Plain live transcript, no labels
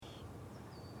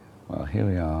here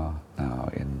we are now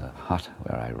in the hut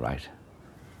where I write.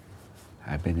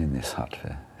 I've been in this hut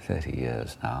for 30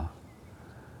 years now.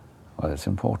 Well, it's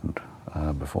important.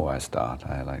 Before I start,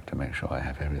 I like to make sure I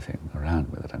have everything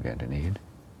around me that I'm going to need.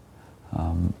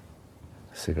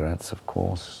 Cigarettes, of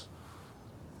course,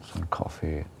 some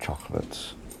coffee,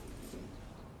 chocolates,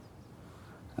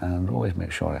 and always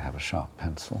make sure I have a sharp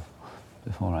pencil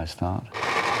before I start.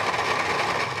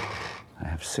 I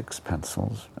have 6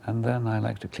 pencils, and then I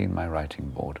like to clean my writing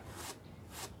board.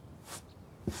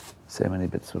 So many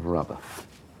bits of rubber.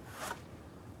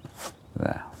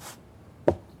 There.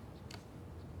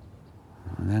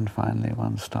 And then finally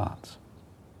one starts.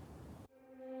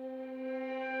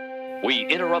 We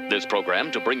interrupt this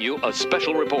program to bring you a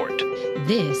special report.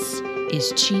 This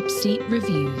is Cheapseat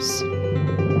Reviews.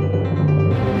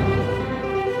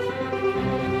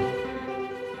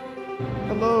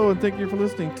 Hello, and thank you for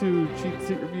listening to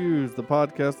Cheapseat Reviews, the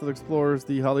podcast that explores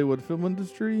the Hollywood film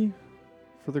industry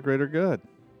for the greater good.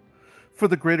 For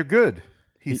the greater good,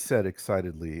 he said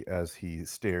excitedly as he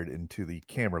stared into the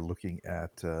camera looking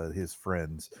at his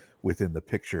friends within the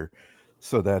picture,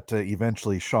 so that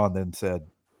eventually Sean then said,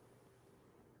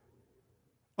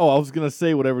 Oh, I was going to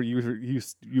say whatever you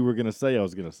were going to say I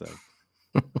was going to say.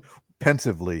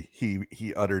 Pensively,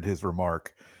 he uttered his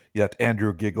remark, yet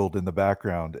Andrew giggled in the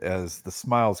background as the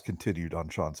smiles continued on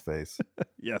Sean's face.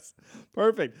 Yes,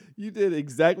 perfect. You did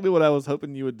exactly what I was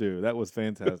hoping you would do. That was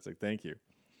fantastic. Thank you.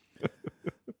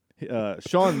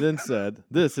 Sean then said,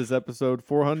 "This is episode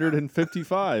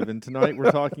 455, and tonight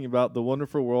we're talking about the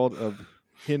wonderful world of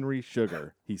Henry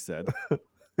Sugar," he said.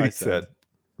 He said.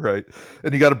 Right.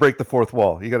 And you got to break the fourth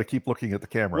wall. You got to keep looking at the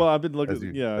camera. Well, I've been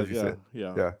looking. Yeah. So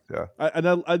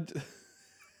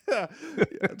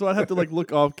I have to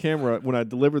look off camera when I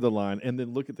deliver the line, and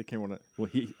then look at the camera.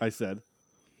 I said,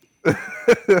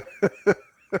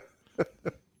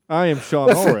 "I am Sean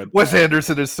Allred." Wes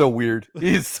Anderson is so weird.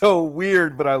 He's so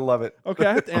weird, but I love it. Okay,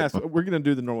 I have to ask. We're going to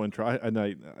do the normal intro.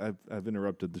 I've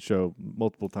interrupted the show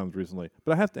multiple times recently,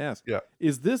 but I have to ask. Yeah.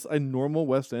 Is this a normal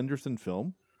Wes Anderson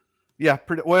film? Yeah,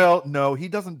 pretty well. No, he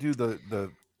doesn't do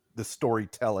the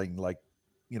storytelling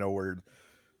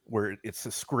where it's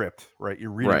a script, right? You're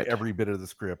reading every bit of the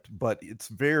script, but it's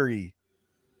very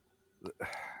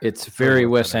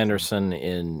Wes Anderson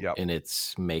in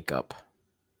its makeup.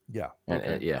 Yeah.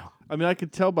 Yeah. I mean, I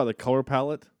could tell by the color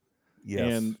palette.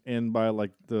 Yes. And by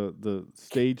the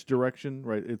stage direction,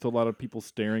 right? It's a lot of people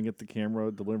staring at the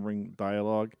camera, delivering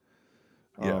dialogue.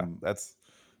 Yeah, that's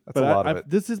a lot of it.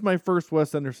 This is my first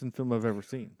Wes Anderson film I've ever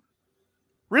seen.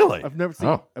 Really? I've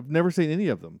never seen any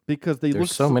of them because they look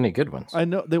so many good ones. I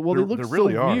know they look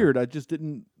really so are. weird. They just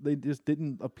didn't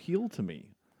appeal to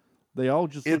me. They all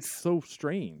just look so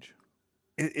strange.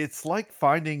 It's like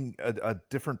finding a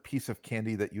different piece of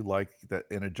candy that you like that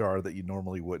in a jar that you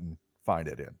normally wouldn't find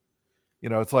it in.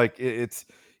 It's like it's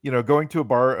going to a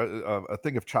bar, a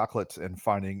thing of chocolates and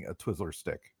finding a Twizzler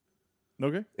stick.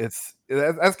 Okay.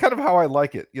 That's kind of how I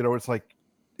like it. It's like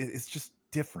it's just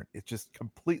different. It's just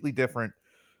completely different,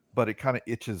 but it kind of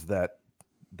itches that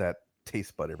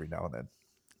taste bud every now and then.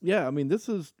 Yeah, I mean this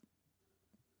has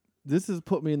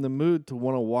put me in the mood to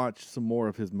want to watch some more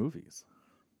of his movies.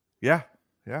 Yeah,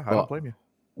 I don't blame you.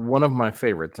 One of my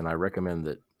favorites, and I recommend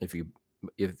that if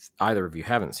either of you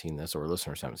haven't seen this or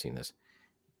listeners haven't seen this,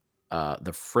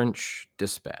 The French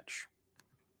Dispatch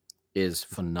is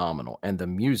phenomenal, and the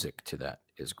music to that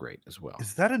is great as well.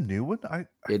 Is that a new one?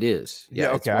 It is.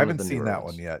 Yeah. Okay, I haven't seen that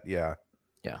one yet. Yeah.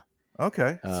 Yeah.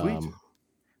 Okay. Sweet.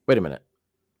 Wait a minute.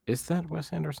 Is that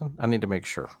Wes Anderson? I need to make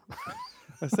sure.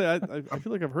 I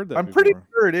feel like I've heard that. I'm before. pretty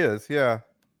sure it is. Yeah.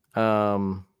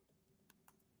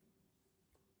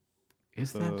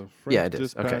 Is that? French Yeah, it is.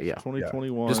 Dispatch, Okay, yeah.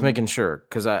 2021. Just making sure,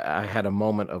 because I had a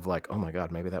moment of oh my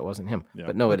God, maybe that wasn't him. Yeah.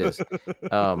 But no, it is.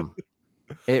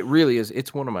 It really is.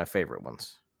 It's one of my favorite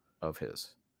ones of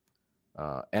his.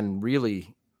 And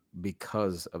really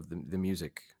because of the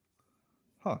music.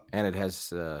 Huh. And it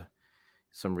has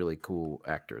some really cool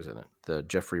actors in it. The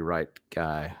Jeffrey Wright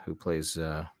guy who plays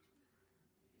Jim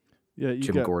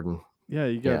Gordon. Yeah,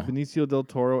 you got Benicio del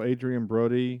Toro, Adrian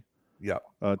Brody. Yeah.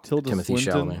 Tilda Timothy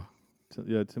Swinton.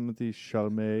 Chalamet. Timothy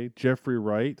Chalamet. Jeffrey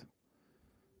Wright.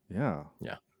 Yeah.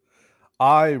 Yeah.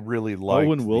 I really like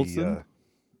Owen Wilson.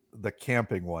 The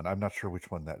camping one. I'm not sure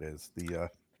which one that is.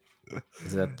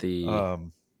 Is that the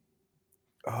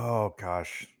oh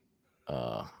gosh.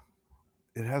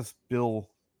 It has Bill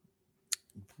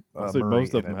I think Murray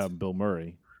most of them in it. have Bill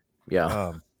Murray.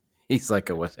 Yeah. He's like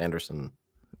a Wes Anderson.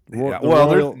 He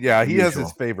has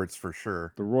his favorites for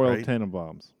sure. The Royal right?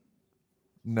 Tenenbaums.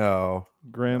 No.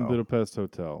 Grand Budapest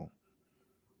Hotel.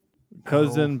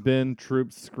 Cousin Ben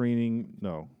Troop screening.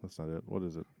 No, that's not it. What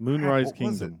is it? Moonrise What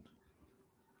was Kingdom.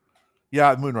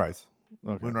 Yeah, Moonrise.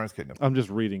 Okay. Moonrise Kingdom. I'm just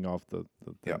reading off the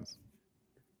things.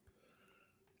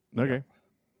 Okay.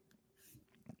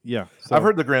 Yeah. So, I've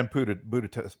heard the Grand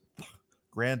Budapest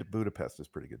is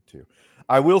pretty good too.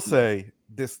 I will say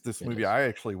this movie, I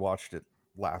actually watched it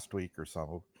last week or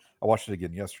so. I watched it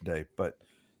again yesterday, but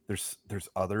there's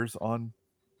others on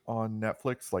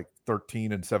Netflix, like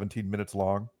 13 and 17 minutes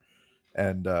long,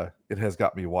 and it has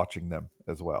got me watching them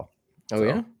as well. Oh,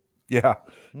 yeah?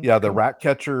 Yeah. The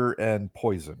Ratcatcher and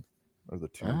Poison are the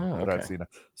two that I've seen. I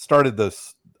started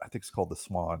this, I think it's called The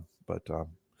Swan, but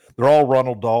they're all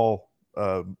Roald Dahl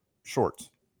shorts.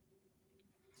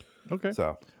 Okay.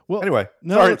 So, well, anyway,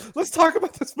 now let's talk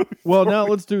about this movie. Well, now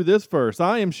let's do this first.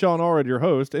 I am Sean Allred, your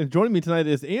host, and joining me tonight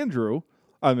is Andrew,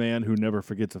 a man who never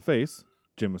forgets a face,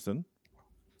 Jimison.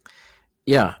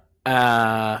 Yeah.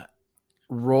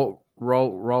 Roald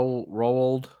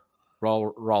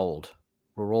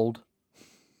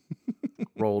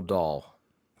Dahl.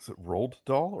 Is it Roald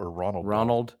Dahl or Ronald?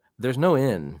 Ronald. There's no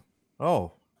N.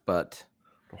 Oh, but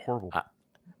horrible.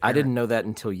 I didn't know that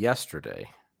until yesterday,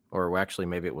 or actually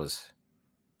maybe it was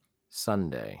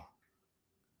Sunday,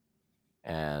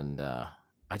 and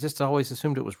I just always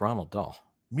assumed it was Ronald Dahl.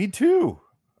 Me too.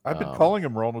 I've been calling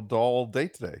him Ronald Dahl all day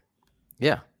today.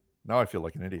 Yeah. Now I feel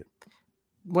like an idiot.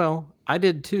 Well, I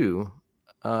did too,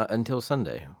 until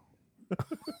Sunday.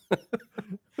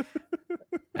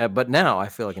 But now I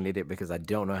feel like an idiot because I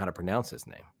don't know how to pronounce his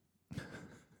name.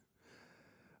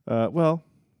 Well,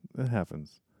 it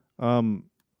happens.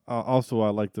 Also, I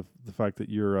like the fact that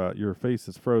your face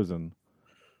is frozen.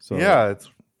 So yeah, it's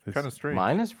kind of strange.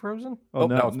 Mine is frozen. Oh,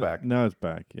 now it's back. Now it's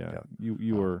back. Yeah.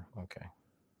 You were okay.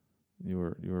 You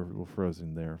were a little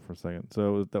frozen there for a second.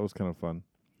 So that was kind of fun.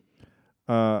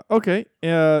 Okay.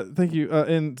 Thank you.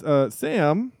 And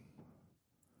Sam,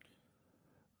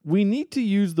 we need to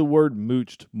use the word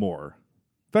mooched more.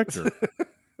 Vector.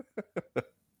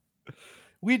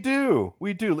 We do.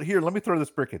 Here, let me throw this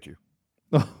brick at you.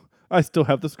 Oh, I still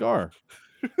have the scar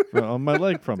on my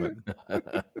leg from it.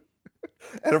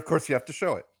 And of course, you have to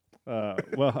show it.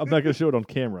 Well, I'm not going to show it on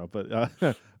camera, but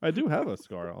I do have a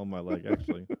scar on my leg,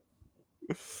 actually.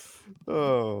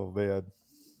 Oh, man.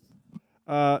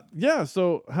 Yeah,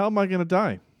 so how am I going to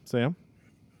die, Sam?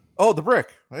 Oh, the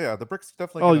brick. Yeah, the brick's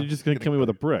definitely. Oh, you're just going to kill me with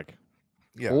a brick.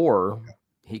 Yeah. Or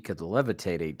he could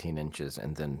levitate 18 inches,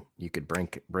 and then you could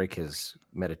break his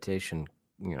meditation,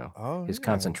 his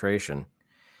concentration,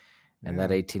 and that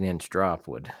 18-inch drop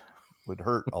would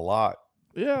hurt a lot.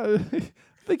 Yeah, I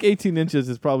think 18 inches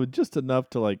is probably just enough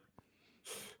to like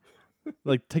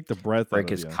take the breath break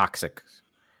out of his you. coccyx.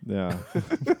 Yeah.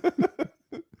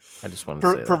 I just want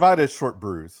to say provide a short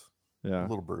bruise. Yeah. A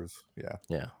little bruise. Yeah.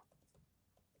 Yeah.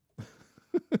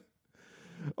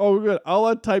 Oh, good. All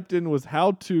I typed in was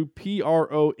how to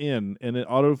PRON, and it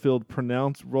autofilled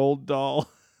pronounce Roald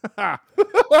Dahl.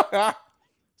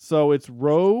 So it's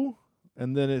Row,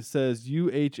 and then it says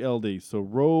UHLD. So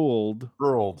Roald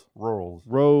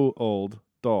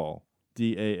Dahl.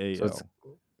 DAAL.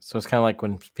 So it's kind of like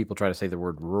when people try to say the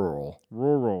word rural.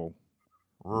 Rural.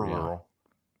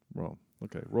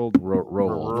 Okay. Rolled.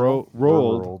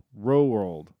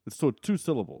 It's so 2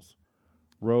 syllables.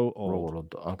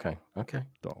 Roald. Okay.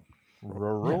 Dahl.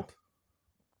 Roald.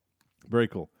 Very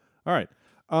cool. All right.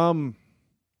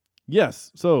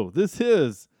 Yes. So this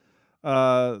is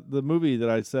the movie that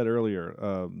I said earlier,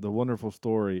 The Wonderful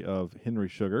Story of Henry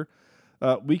Sugar.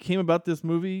 We came about this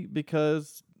movie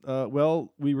because,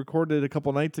 we recorded it a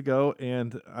couple nights ago,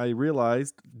 and I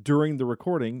realized during the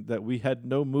recording that we had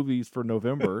no movies for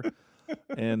November.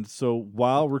 And so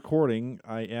while recording,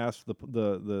 I asked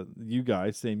the you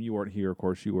guys, Sam, you weren't here, of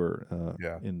course, you were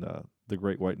in the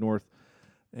Great White North.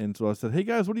 And so I said, hey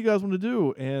guys, what do you guys want to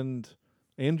do? And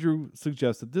Andrew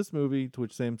suggested this movie, to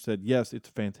which Sam said, yes, it's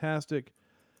fantastic.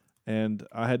 And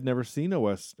I had never seen a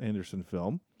Wes Anderson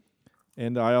film.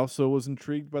 And I also was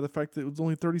intrigued by the fact that it was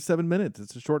only 37 minutes.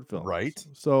 It's a short film. Right.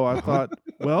 So I thought,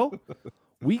 well,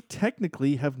 we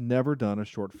technically have never done a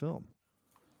short film.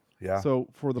 Yeah. So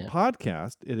for the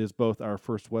podcast, it is both our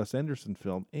first Wes Anderson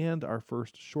film and our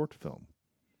first short film.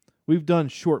 We've done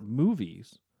short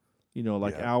movies,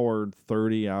 hour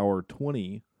 30, hour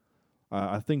 20.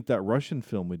 I think that Russian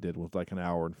film we did was like an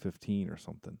hour and 15 or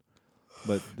something.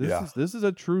 But this is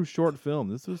a true short film.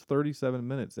 This was 37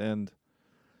 minutes. And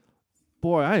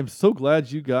boy, I am so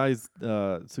glad you guys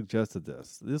suggested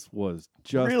this. This was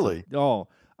just really.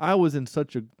 I was in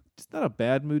such it's not a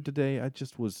bad mood today. I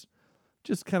just was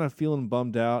kind of feeling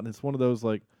bummed out, and it's one of those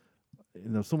like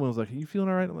someone was like, "Are you feeling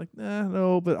all right?" I'm like, "Nah,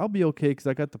 no, but I'll be okay because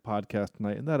I got the podcast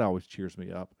tonight, and that always cheers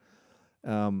me up."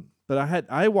 But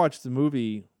I watched the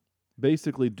movie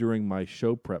basically during my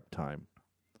show prep time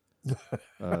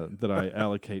that I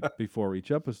allocate before each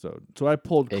episode. So I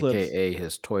pulled clips, AKA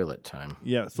his toilet time.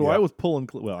 Yeah, so I was pulling.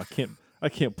 Well, I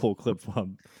can't pull clips while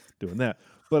I'm doing that,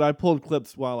 but I pulled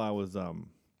clips while I was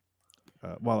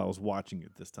watching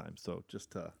it this time. So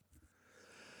just to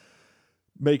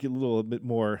make it a little bit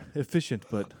more efficient,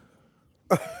 but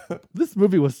this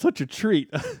movie was such a treat.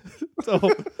 So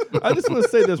I just want to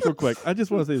say this real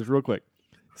quick.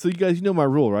 So you guys, you know my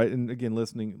rule, right? And again, the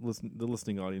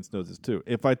listening audience knows this too.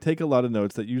 If I take a lot of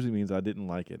notes, that usually means I didn't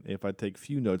like it. If I take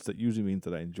few notes, that usually means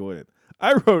that I enjoyed it.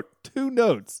 I wrote 2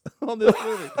 notes on this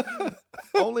movie.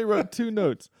 Only wrote 2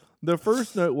 notes. The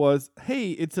first note was,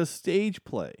 "Hey, it's a stage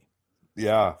play."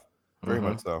 Yeah, very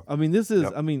much so. I mean,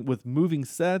 with moving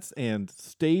sets and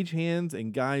stage hands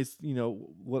and guys,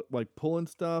 like pulling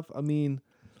stuff. I mean,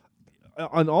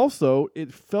 and also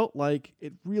it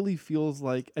really feels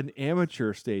like an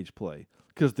amateur stage play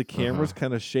because the camera's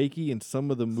kind of shaky and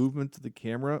some of the movements of the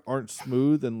camera aren't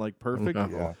smooth and like perfect.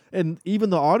 Yeah. And even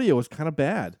the audio is kind of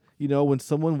bad. When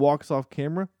someone walks off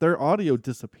camera, their audio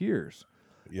disappears.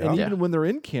 Yeah. And even when they're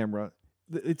in camera,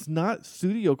 it's not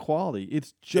studio quality.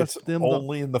 It's just it's them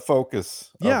only in the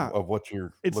focus of what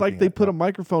you're It's looking like they at put now. a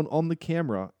microphone on the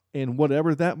camera and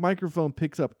whatever that microphone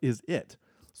picks up is it.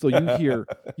 So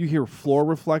you hear floor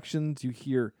reflections, you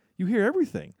hear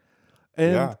everything.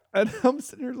 And I'm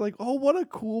sitting here like, "Oh, what a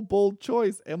cool bold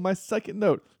choice." And my second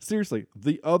note, seriously,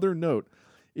 the other note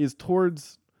is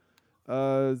towards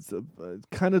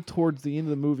kind of towards the end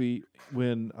of the movie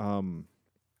when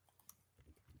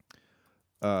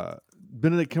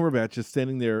Benedict Cumberbatch is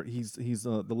standing there. He's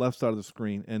the left side of the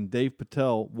screen, and Dave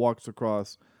Patel walks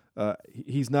across.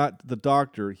 He's not the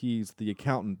doctor. He's the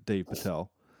accountant,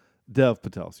 Dev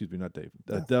Patel, excuse me, not Dave.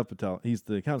 Dev Patel. He's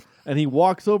the accountant. And he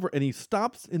walks over, and he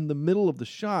stops in the middle of the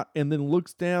shot and then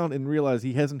looks down and realizes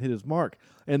he hasn't hit his mark.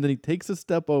 And then he takes a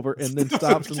step over and then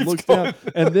stops and looks down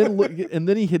and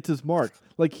then he hits his mark.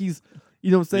 Like he's... You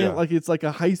know what I'm saying? Yeah. Like it's like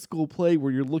a high school play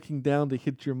where you're looking down to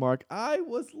hit your mark. I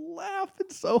was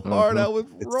laughing so hard. I was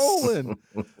rolling.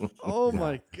 Oh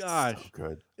my gosh. So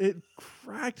good. It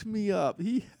cracked me up.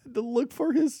 He had to look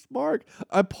for his mark.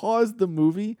 I paused the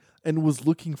movie and was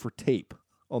looking for tape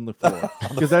on the floor.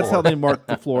 Because that's how they mark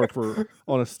the floor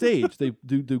on a stage. They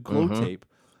do glow tape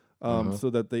so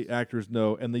that the actors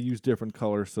know, and they use different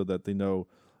colors so that they know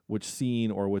which scene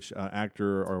or which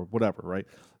actor or whatever, right?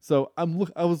 So I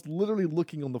was literally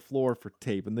looking on the floor for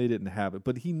tape, and they didn't have it,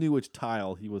 but he knew which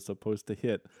tile he was supposed to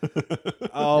hit.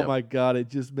 Oh my God, it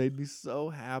just made me so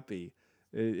happy.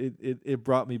 It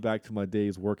brought me back to my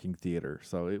days working theater.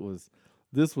 So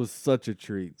this was such a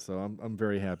treat. So I'm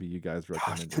very happy you guys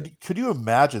recommended it. Could you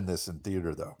imagine this in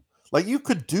theater though? Like you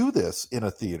could do this in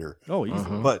a theater. Oh,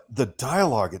 easily. But the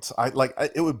dialogue,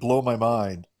 it would blow my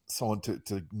mind. Someone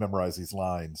to memorize these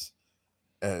lines,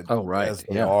 and as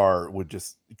they are would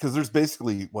just because there's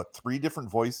basically 3 different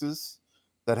voices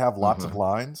that have lots of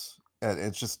lines, and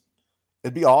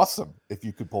it'd be awesome if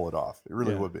you could pull it off. It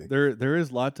really would be. There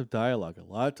is lots of dialogue, and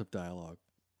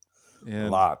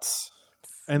lots.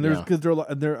 And there's because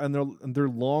they're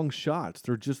long shots.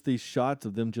 They're just these shots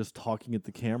of them just talking at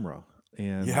the camera,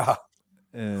 and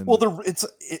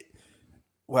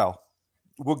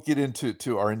we'll get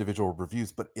into our individual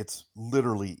reviews, but it's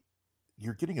literally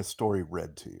you're getting a story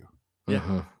read to you.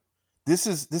 Yeah. This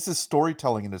is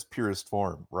storytelling in its purest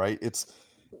form, right? It's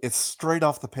straight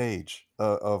off the page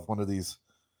of one of these.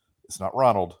 It's not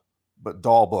Ronald, but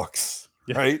Dahl books,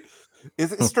 right?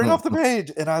 It's straight off the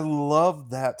page, and I love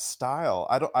that style.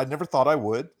 I never thought I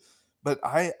would, but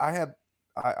I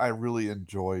really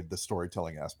enjoyed the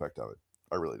storytelling aspect of it.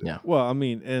 I really did. Yeah. Well, I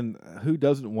mean, and who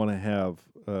doesn't want to have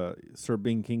Sir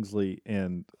Ben Kingsley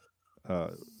and I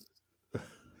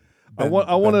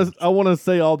want to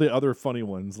say all the other funny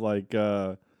ones like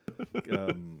Sour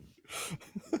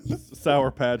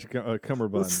Patch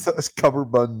Cumberbund.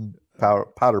 Cumberbund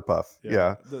Powder Puff.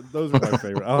 Yeah. Those are my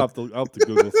favorite. I'll have to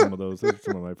Google some of those. Those are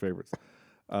some of my favorites.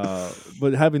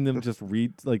 But having them just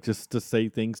read, like just to say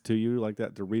things to you like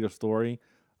that, to read a story,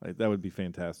 like that would be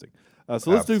fantastic. So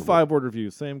let's do 5-word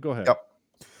reviews. Sam, go ahead. Yep.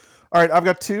 All right, I've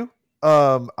got 2.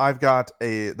 I've got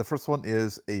the first one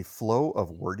is a flow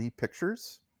of wordy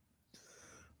pictures.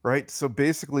 Right. So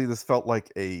basically this felt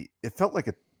like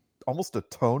almost a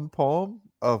tone poem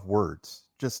of words,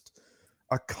 just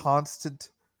a constant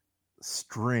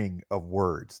string of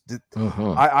words.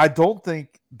 I don't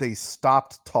think they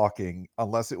stopped talking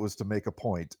unless it was to make a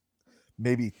point,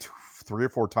 maybe 3 or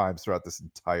 4 times throughout this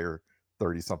entire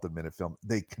 30-something minute film.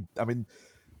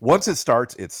 Once it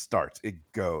starts, it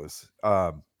goes.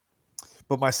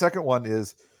 But my second one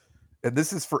is, and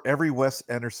this is for every Wes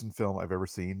Anderson film I've ever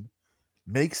seen,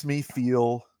 makes me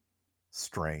feel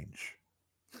strange.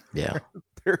 Yeah.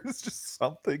 There is just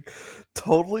something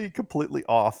totally, completely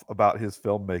off about his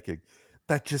filmmaking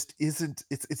that just isn't.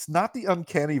 It's not the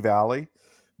uncanny valley,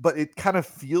 but it kind of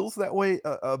feels that way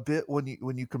a bit when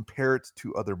you compare it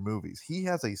to other movies. He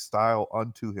has a style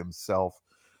unto himself,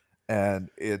 and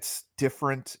it's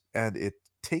different, and it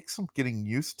takes some getting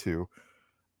used to.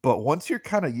 But once you're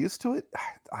kind of used to it,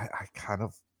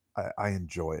 I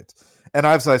enjoy it. And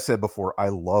as I said before, I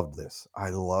loved this. I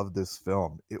love this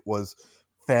film. It was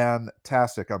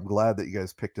fantastic. I'm glad that you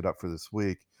guys picked it up for this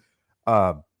week.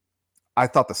 I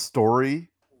thought the story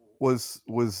was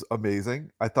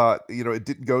amazing. I thought, it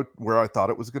didn't go where I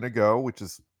thought it was going to go, which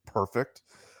is perfect.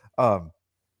 The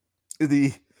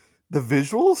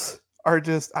visuals are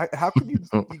just, how can you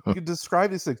can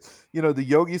describe these things? The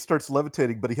yogi starts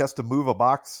levitating, but he has to move a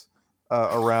box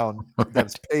around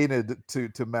that's painted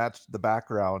to match the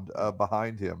background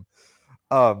behind him.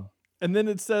 And then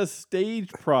it says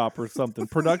stage prop or something,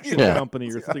 production company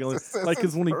or something like.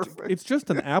 Because when it's just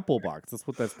an apple box. That's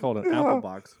what that's called, an apple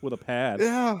box with a pad.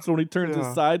 Yeah. So when he turns it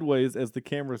sideways as the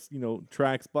camera,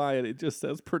 tracks by it, it just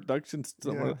says production.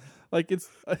 Like it's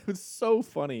so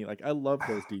funny. Like I love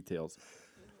those details.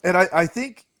 And I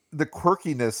think the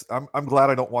quirkiness. I'm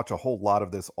glad I don't watch a whole lot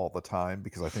of this all the time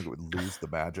because I think it would lose the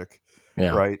magic.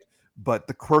 Yeah. Right. But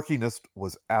the quirkiness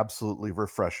was absolutely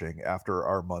refreshing after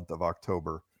our month of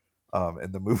October.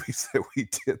 And the movies that we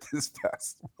did this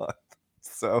past month.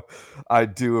 So I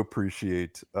do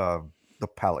appreciate the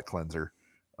palate cleanser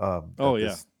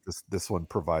this one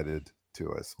provided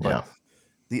to us. But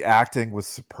the acting was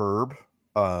superb.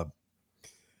 Half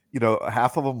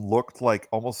of them looked like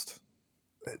almost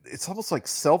like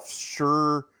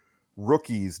self-sure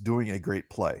rookies doing a great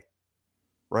play.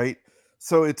 Right?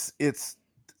 So it's I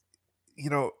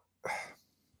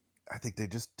think they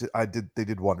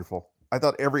did wonderful. I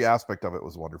thought every aspect of it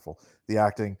was wonderful. The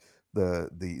acting, the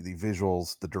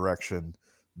visuals, the direction,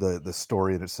 the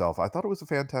story in itself. I thought it was a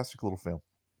fantastic little film.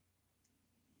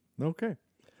 Okay.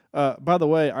 By the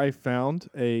way, I found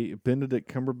a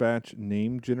Benedict Cumberbatch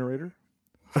name generator.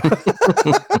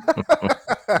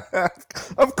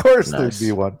 Of course there'd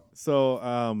be one.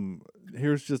 So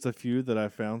here's just a few that I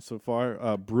found so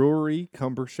far. Brewery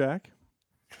Cumbershack.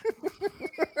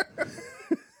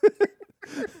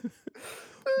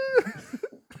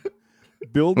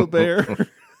 Build-A-Bear.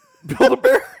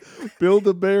 Build-A-Bear?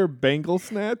 Build-A-Bear Bangle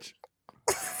Snatch.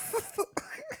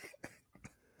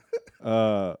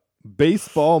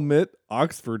 Baseball Mitt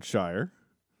Oxfordshire.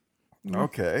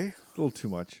 Okay. A little too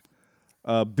much.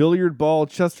 Billiard Ball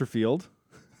Chesterfield.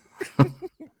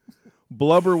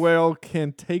 Blubber Whale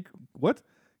Can't Beckon.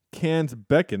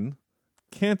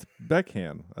 Can't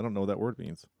Beckhand. I don't know what that word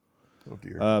means. Oh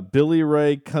dear. Billy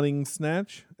Ray Cunning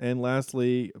Snatch, and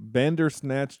lastly,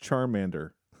 Bandersnatch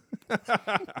Charmander.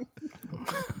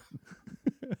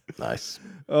 Nice.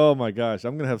 Oh my gosh,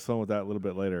 I'm gonna have fun with that a little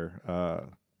bit later. All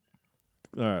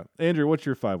right, Andrew, what's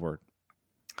your 5-word?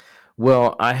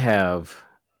 Well, I have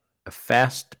a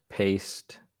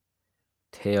fast-paced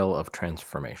tale of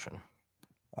transformation.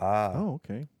 Oh,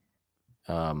 okay.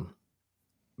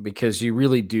 Because you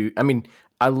really do. I mean,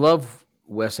 I love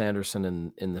Wes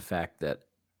Anderson in the fact that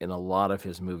in a lot of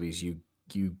his movies you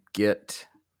get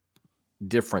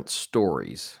different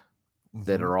stories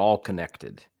that are all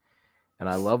connected. And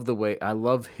I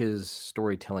love his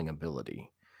storytelling ability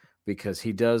because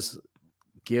he does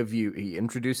he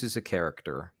introduces a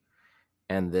character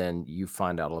and then you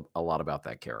find out a lot about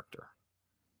that character.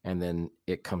 And then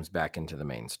it comes back into the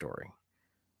main story.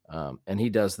 And he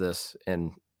does this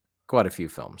in quite a few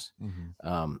films.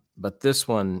 But this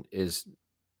one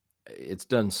it's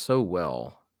done so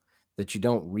well that you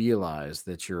don't realize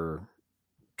that you're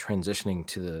transitioning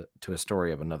to a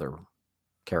story of another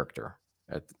character.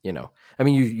 I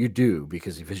mean, you do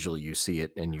because visually you see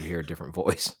it and you hear a different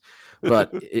voice, but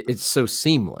it's so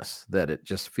seamless that it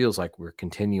just feels like we're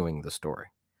continuing the story.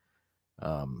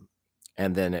 And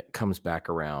then it comes back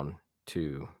around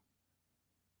to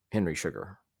Henry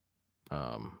Sugar.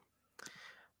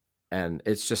 And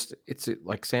it's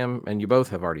like Sam and you both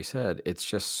have already said, it's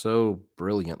just so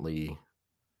brilliantly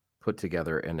put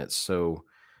together and it's so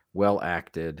well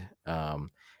acted.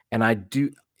 And I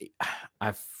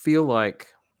feel like,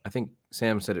 I think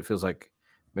Sam said it feels like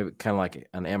maybe kind of like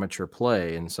an amateur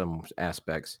play in some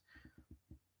aspects,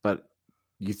 but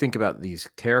you think about these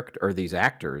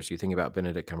actors, you think about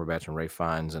Benedict Cumberbatch and Ralph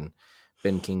Fiennes and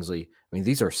Ben Kingsley. I mean,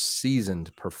 these are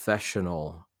seasoned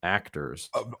professional actors,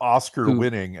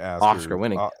 Oscar-winning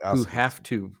who have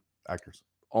to actors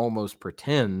almost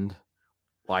pretend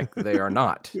like they are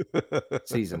not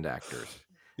seasoned actors.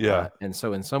 Yeah. And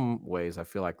so in some ways, I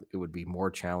feel like it would be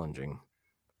more challenging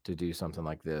to do something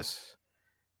like this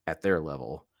at their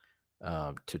level,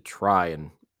 to try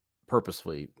and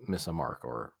purposefully miss a mark,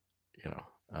 or,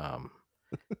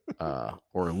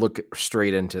 or look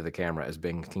straight into the camera as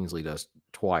Ben Kingsley does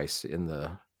twice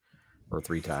or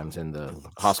 3 times in the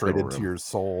hospital straight into room. your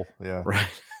soul. Yeah.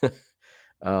 Right.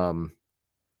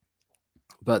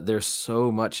 But there's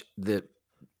so much that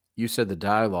you said, the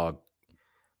dialogue,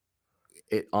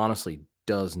 it honestly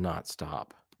does not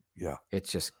stop. Yeah.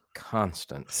 It's just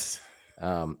constant.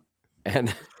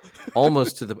 And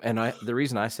almost to the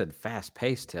reason I said fast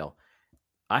paced tale,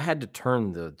 I had to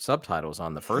turn the subtitles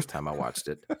on the first time I watched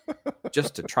it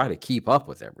just to try to keep up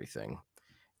with everything.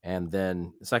 And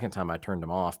then the second time I turned them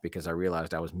off because I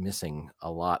realized I was missing a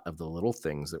lot of the little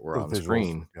things that were on visuals.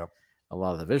 screen, Yep. a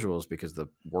lot of the visuals, because the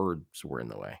words were in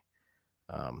the way.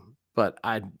 But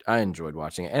I enjoyed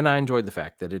watching it, and I enjoyed the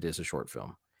fact that it is a short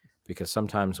film, because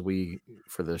sometimes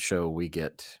for the show, we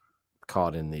get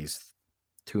caught in these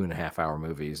 2.5-hour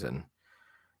movies, and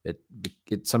it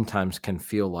sometimes can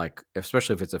feel like,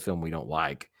 especially if it's a film we don't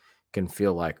like, can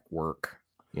feel like work,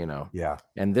 Yeah.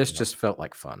 And this just felt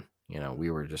like fun.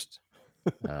 We were just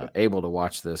able to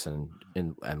watch this and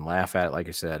laugh at it, like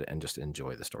I said, and just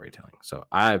enjoy the storytelling. So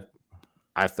I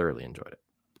thoroughly enjoyed it.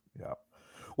 Yeah.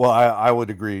 Well, I would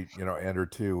agree, Andrew,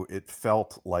 too. It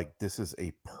felt like this is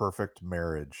a perfect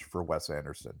marriage for Wes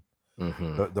Anderson.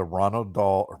 Mm-hmm. The Ronald,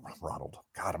 God,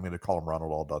 I'm going to call him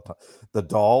Ronald Dahl. The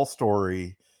Dahl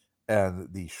story and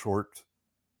the short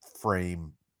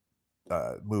frame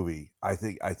movie. I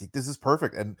think this is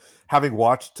perfect. And having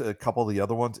watched a couple of the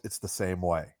other ones, it's the same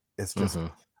way. It's just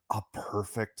a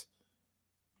perfect,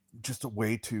 just a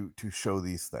way to show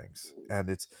these things. And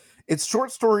it's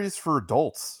short stories for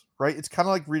adults, right? It's kind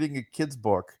of like reading a kid's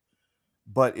book,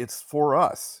 but it's for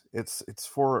us. It's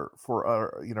for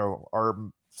our, our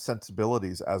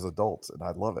sensibilities as adults, and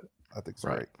I love it. I think it's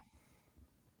great.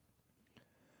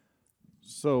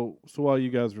 So while you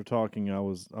guys were talking, I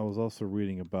was also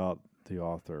reading about the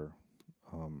author.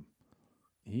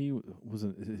 He was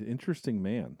an interesting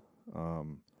man. A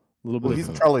little bit. Well, he's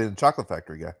Charlie and the Chocolate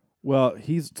Factory guy. Well,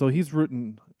 he's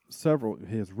written several.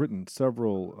 He has written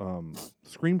several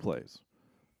screenplays.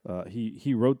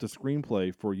 He wrote the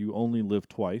screenplay for You Only Live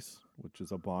Twice, which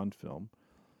is a Bond film.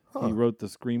 Huh. He wrote the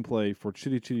screenplay for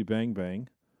Chitty Chitty Bang Bang.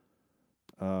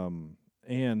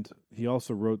 And he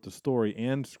also wrote the story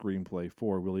and screenplay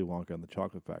for Willy Wonka and the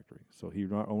Chocolate Factory. So he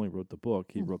not only wrote the book,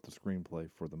 he wrote the screenplay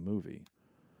for the movie.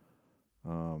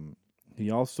 He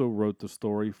also wrote the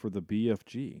story for the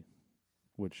BFG,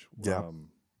 which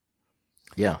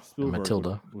Spielberg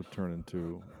Matilda would turn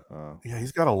into.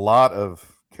 He's got a lot of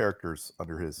characters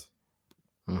under his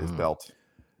belt.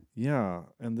 Yeah,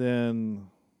 and then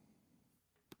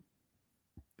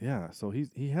so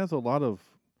he has a lot of.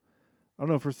 I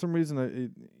don't know. For some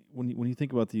reason, when you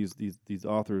think about these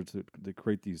authors that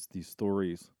create these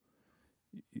stories,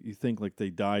 you think like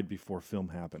they died before film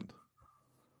happened.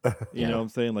 You know what I'm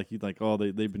saying? Like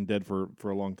they've been dead for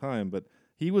a long time. But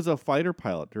he was a fighter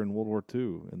pilot during World War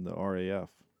II in the RAF.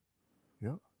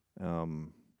 Yeah.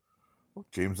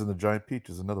 James and the Giant Peach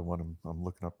is another one I'm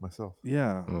looking up myself.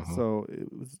 Yeah. So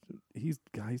he's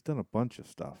done a bunch of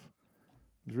stuff.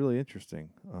 It's really interesting.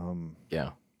 Yeah.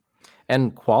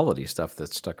 And quality stuff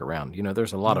that's stuck around.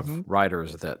 There's a lot of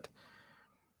writers that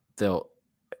they'll,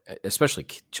 especially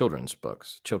children's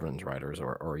books, children's writers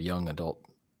or young adult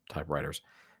type writers,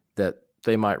 that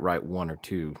they might write one or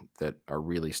two that are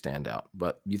really stand out.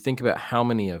 But you think about how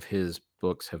many of his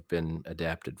books have been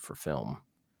adapted for film,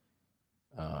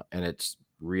 and it's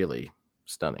really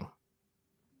stunning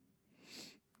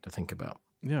to think about.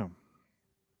 Yeah.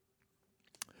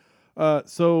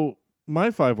 So my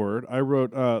 5-word, I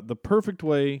wrote the perfect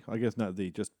way. I guess not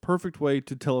just perfect way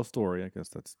to tell a story. I guess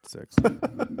that's 6.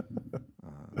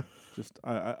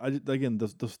 Again,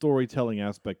 the storytelling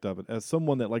aspect of it. As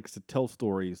someone that likes to tell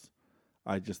stories,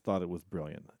 I just thought it was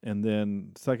brilliant. And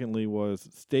then secondly was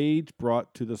stage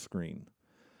brought to the screen.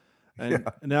 And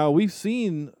now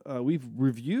we've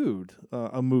reviewed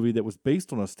a movie that was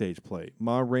based on a stage play.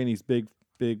 Ma Rainey's Big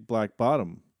Black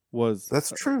Bottom was.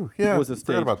 That's true. Yeah, it was a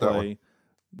stage play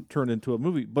turned into a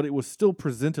movie, but it was still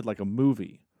presented like a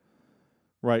movie.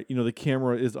 Right, the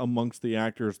camera is amongst the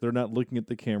actors. They're not looking at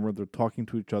the camera. They're talking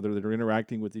to each other. They're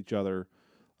interacting with each other.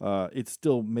 It's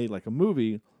still made like a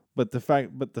movie, but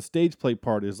the stage play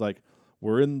part is like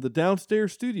we're in the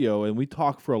downstairs studio and we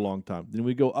talk for a long time. Then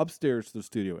we go upstairs to the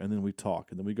studio and then we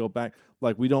talk. And then we go back.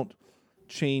 Like, we don't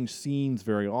change scenes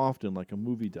very often like a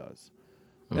movie does.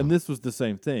 And this was the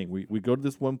same thing. We go to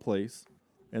this one place,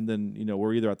 and then,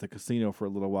 we're either at the casino for a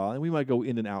little while, and we might go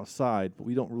in and outside, but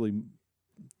we don't really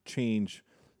change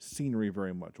scenery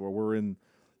very much. Or we're in,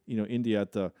 India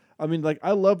at the... I mean, like,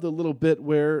 I love the little bit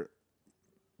where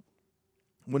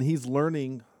when he's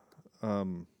learning,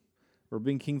 or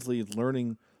Ben Kingsley is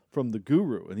learning from the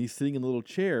guru, and he's sitting in a little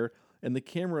chair, and the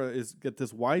camera is got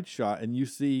this wide shot, and you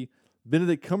see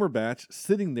Benedict Cumberbatch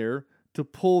sitting there to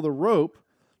pull the rope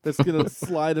that's going to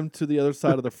slide him to the other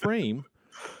side of the frame.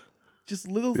 Just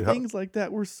little things like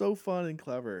that were so fun and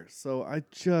clever. So I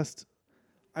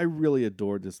really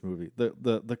adored this movie.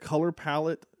 The color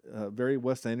palette, very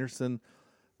Wes Anderson,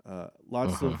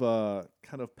 lots of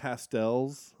kind of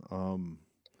pastels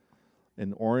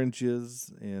and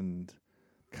oranges and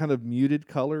kind of muted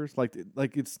colors. Like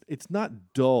it's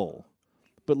not dull,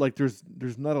 but like there's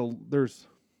what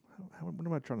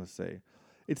am I trying to say?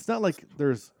 It's not like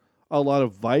there's a lot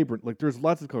of vibrant, like there's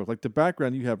lots of colors. Like the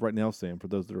background you have right now, Sam, for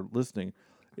those that are listening,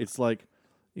 it's like,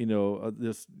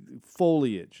 this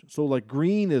foliage. So like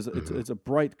green is, it's a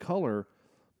bright color,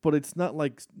 but it's not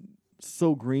like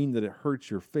so green that it hurts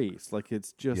your face. Like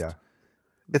it's just... Yeah.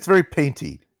 It's very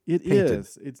painty. It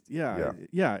is. It's, yeah.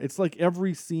 It's like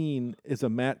every scene is a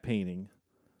matte painting.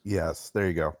 Yes, there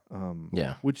you go.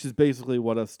 Which is basically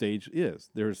what a stage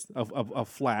is. There's a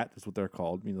flat, is what they're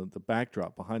called. The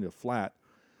backdrop behind a flat.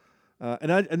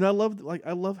 And I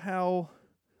love how,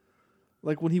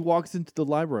 like when he walks into the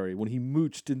library, when he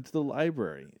mooched into the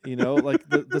library, like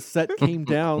the set came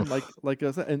down like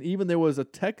a set, and even there was a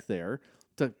tech there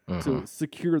to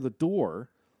secure the door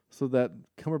so that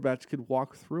Cumberbatch could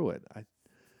walk through it.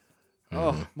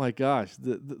 Oh my gosh,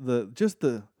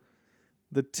 the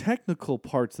technical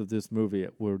parts of this movie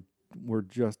were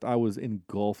just, I was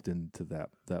engulfed into that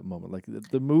moment. Like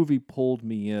the movie pulled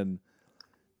me in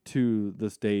to the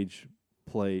stage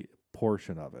play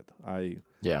portion of it.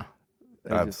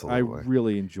 Absolutely. I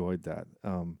really enjoyed that.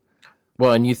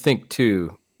 Well, and you think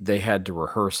too, they had to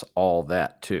rehearse all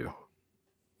that too.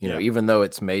 Even though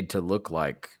it's made to look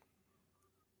like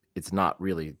it's not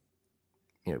really,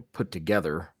 put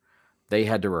together, they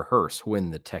had to rehearse when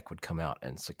the tech would come out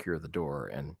and secure the door,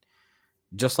 and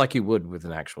just like you would with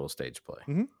an actual stage play.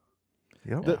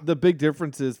 Mm-hmm. Yep. The big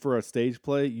difference is for a stage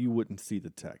play, you wouldn't see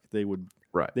the tech. They would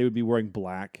be wearing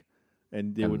black,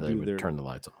 and they would turn the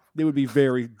lights off. They would be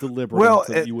very deliberate. Well,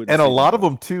 so you wouldn't and see a lot of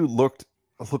them too looked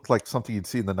like something you'd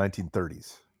see in the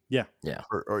 1930s. Yeah.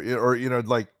 Or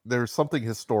like there's something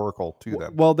historical to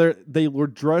them. Well, they were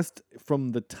dressed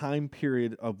from the time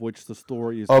period of which the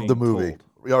story is of being the movie. told.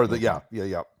 Or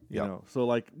Yeah. So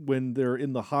like when they're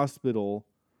in the hospital,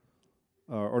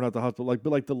 or not the hospital,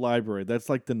 but the library. That's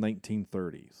like the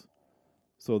 1930s.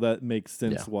 So that makes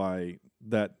sense why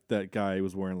that guy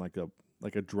was wearing like a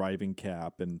driving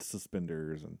cap and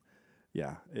suspenders, and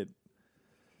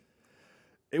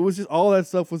it was just, all that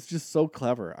stuff was just so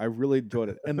clever. I really enjoyed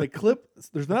it. And the clip,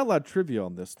 there's not a lot of trivia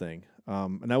on this thing.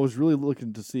 And I was really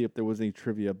looking to see if there was any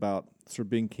trivia about Sir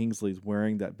Ben Kingsley's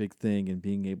wearing that big thing and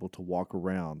being able to walk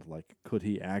around. Like, could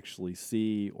he actually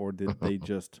see, or did they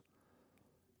just,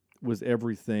 was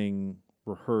everything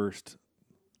rehearsed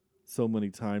so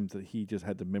many times that he just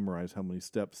had to memorize how many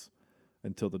steps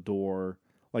until the door,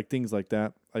 like things like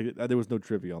that. There was no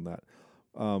trivia on that.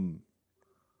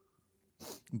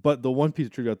 But the one piece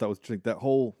of trivia I thought was interesting,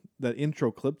 that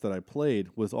intro clip that I played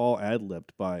was all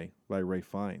ad-libbed by Ray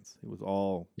Fiennes. It was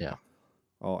all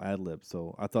ad-libbed.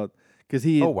 So I thought, because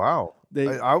he... Oh, wow.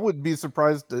 I wouldn't be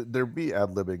surprised there'd be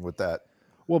ad-libbing with that.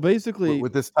 Well, basically...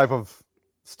 With this type of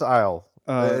style.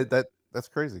 That's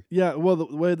crazy. Yeah, well,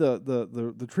 the way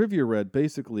the trivia read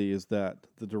basically is that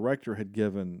the director had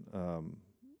given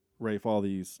Rafe all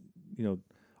these,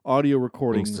 audio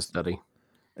recordings... Things to study.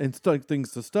 And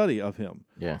things to study of him.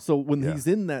 Yeah. So when he's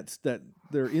in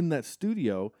they're in that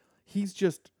studio, he's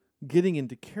just getting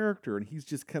into character, and he's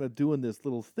just kind of doing this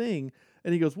little thing.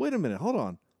 And he goes, "Wait a minute, hold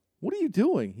on, what are you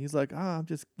doing?" He's like, "I'm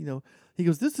just, He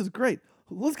goes, "This is great.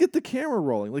 Let's get the camera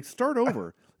rolling. Like, start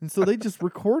over." And so they just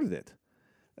recorded it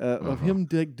of him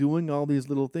doing all these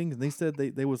little things. And they said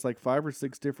there was like 5 or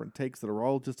 6 different takes that are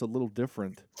all just a little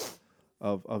different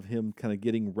of him kind of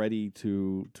getting ready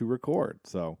to record.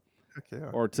 So. Yeah.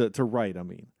 Or to write, I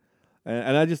mean.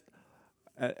 And I just,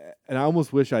 and I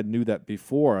almost wish I knew that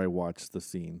before I watched the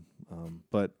scene.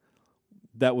 But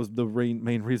that was the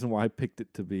main reason why I picked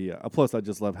it to be. Plus, I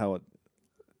just love how it,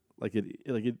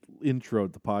 it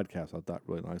introed the podcast. I thought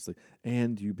really nicely,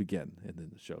 and you begin, and then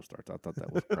the show starts. I thought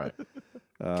that was Right.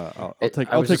 I'll It- take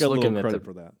I was just a little looking at credit the-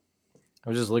 for that. I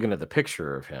was just looking at the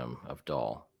picture of him, of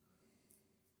Dahl,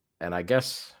 and I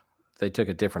guess they took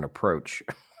a different approach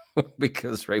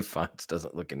because Ray Fiennes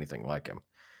doesn't look anything like him.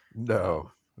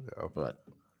 No. But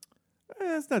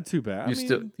It's not too bad. you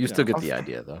still get the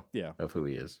idea though, yeah, of who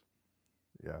he is.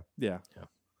 Yeah.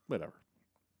 whatever.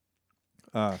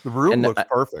 The room And looks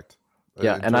perfect.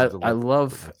 Yeah, in and terms of I what-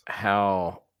 love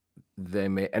how they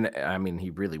made, and I mean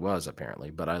he really was apparently,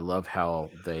 but I love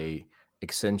how they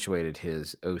accentuated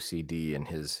his OCD and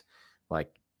his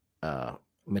like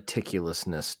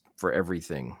meticulousness for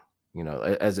everything. You know,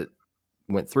 as it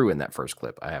went through in that first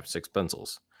clip. I have 6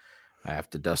 pencils. I have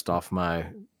to dust off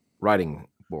my writing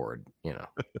board. You know,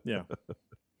 Yeah.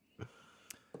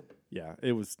 Yeah,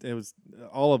 it was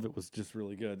all of it was just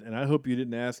really good, and I hope you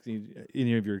didn't ask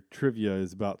any of your trivia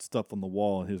is about stuff on the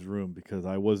wall in his room because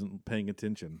I wasn't paying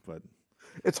attention. But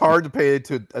It's hard to pay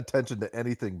attention to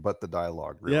anything but the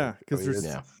dialogue. Really. yeah, because I mean, there's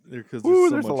it's- because Woo,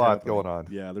 so there's a much lot happening. going on.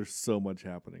 Yeah, there's so much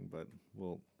happening, but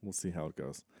we'll see how it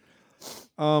goes.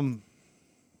 I'm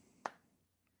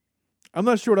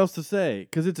not sure what else to say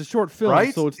because it's a short film,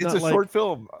 right? so it's not a like, short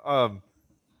film.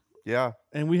 Yeah.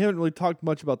 and we haven't really talked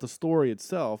much about the story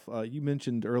itself. You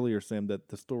mentioned earlier, Sam, that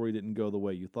the story didn't go the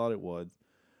way you thought it would.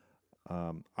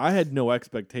 I had no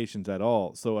expectations at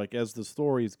all. So, like, as the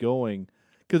story is going,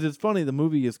 because it's funny, the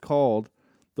movie is called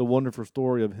The Wonderful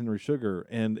Story of Henry Sugar,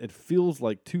 and it feels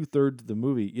like 2/3 of the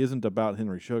movie isn't about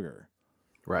Henry Sugar.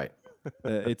 right?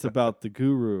 It's about the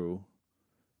guru,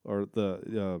 or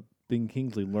the Bing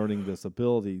Kingsley learning this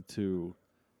ability to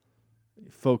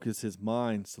focus his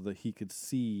mind so that he could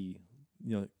see,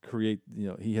 create,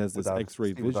 he has this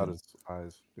X-ray see without vision. his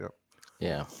eyes. Yep.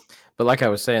 Yeah, but like I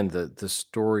was saying, the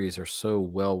stories are so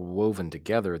well woven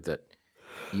together that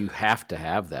you have to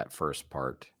have that first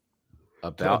part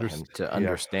about him to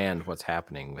understand what's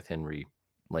happening with Henry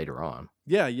later on.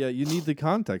 Yeah, you need the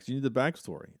context. You need the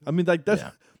backstory. I mean, like that's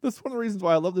one of the reasons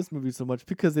why I love this movie so much,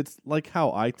 because it's like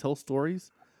how I tell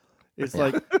stories. It's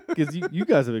like, because you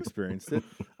guys have experienced it.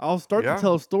 I'll start to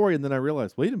tell a story, and then I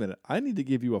realize, wait a minute, I need to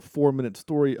give you a 4-minute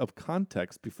story of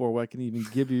context before I can even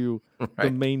give you the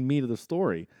main meat of the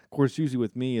story. Of course, usually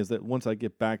with me is that once I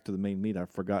get back to the main meat, I've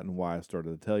forgotten why I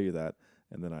started to tell you that,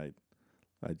 and then I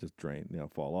just drain,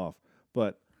 fall off.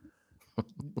 But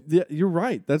yeah, you're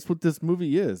right. That's what this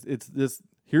movie is. It's this.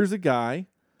 Here's a guy.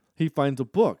 He finds a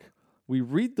book. We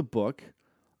read the book.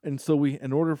 And so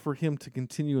in order for him to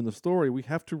continue in the story, we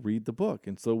have to read the book.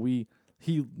 And so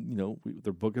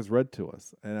their book is read to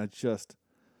us. And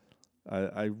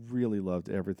I really loved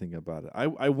everything about it.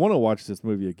 I want to watch this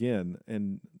movie again.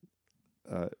 And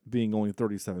being only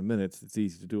 37 minutes, it's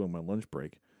easy to do on my lunch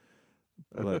break.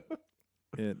 But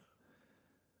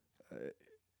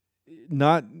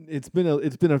it's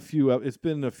been a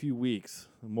few weeks,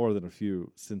 more than a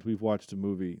few, since we've watched a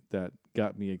movie that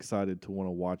got me excited to want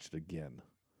to watch it again.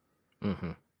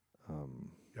 Mm-hmm.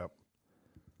 Yep.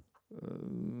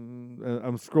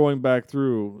 I'm scrolling back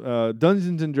through.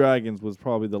 Dungeons and Dragons was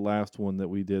probably the last one that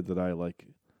we did that I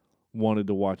wanted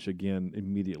to watch again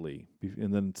immediately.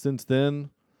 And then since then,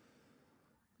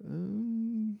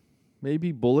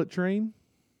 maybe Bullet Train.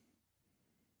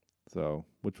 So,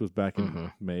 which was back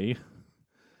in May.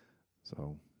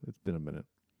 So it's been a minute.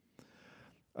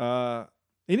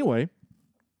 Anyway,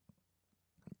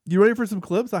 you ready for some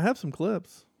clips? I have some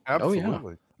clips.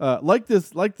 Absolutely. Like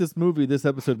this movie, this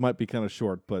episode might be kind of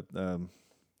short, but that's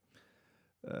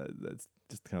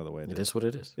just kind of the way it is. It is what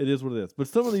it is. It is what it is. But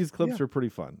some of these clips are pretty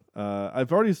fun.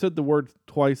 I've already said the word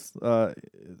twice.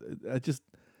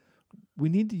 We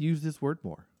need to use this word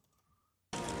more.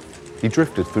 He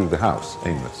drifted through the house,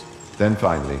 aimless, then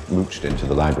finally mooched into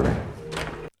the library.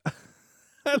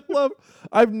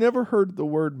 I've never heard the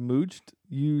word mooched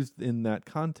used in that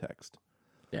context.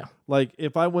 Yeah. Like,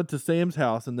 if I went to Sam's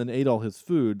house and then ate all his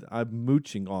food, I'm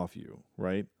mooching off you,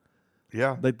 right?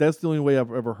 Yeah. Like, that's the only way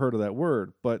I've ever heard of that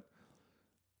word. But,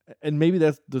 and maybe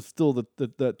that's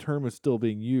that term is still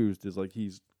being used, is like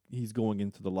he's going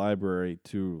into the library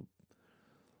to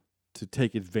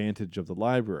take advantage of the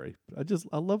library.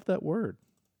 I love that word.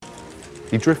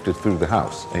 He drifted through the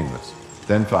house, aimless,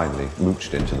 then finally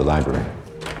mooched into the library.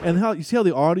 And how you see how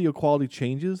the audio quality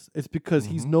changes? It's because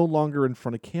he's no longer in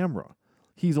front of camera.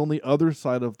 He's on the other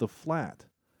side of the flat.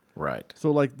 Right. So,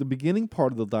 like, the beginning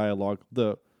part of the dialogue,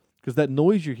 because that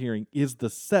noise you're hearing is the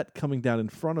set coming down in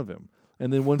front of him.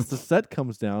 And then once the set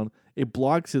comes down, it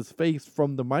blocks his face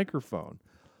from the microphone.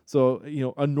 So,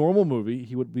 a normal movie,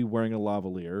 he would be wearing a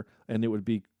lavalier, and it would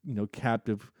be,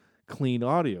 captive, clean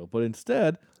audio. But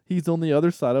instead, He's on the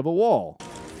other side of a wall.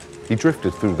 He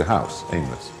drifted through the house,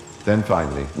 aimless, then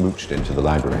finally mooched into the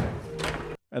library.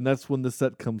 And that's when the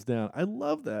set comes down. I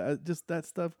love that. Just that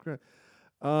stuff.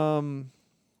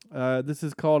 This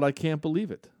is called I Can't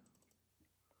Believe It.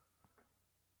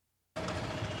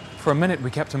 For a minute,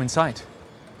 we kept him in sight.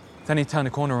 Then he turned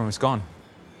a corner and was gone.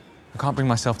 I can't bring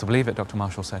myself to believe it, Dr.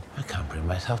 Marshall said. I can't bring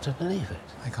myself to believe it.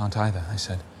 I can't either, I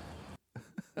said.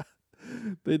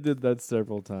 They did that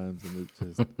several times, and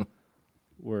it just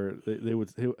where they would.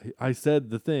 I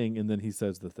said the thing, and then he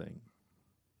says the thing.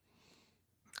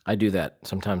 I do that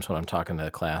sometimes when I'm talking to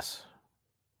the class.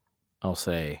 I'll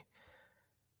say,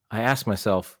 I ask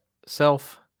myself,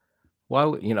 why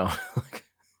would,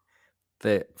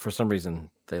 they, for some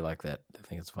reason, they like that. They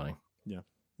think it's funny. Yeah.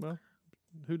 Well,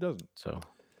 who doesn't? So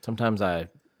sometimes I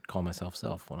call myself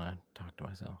self when I talk to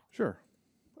myself. Sure.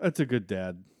 That's a good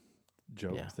dad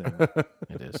joke thing.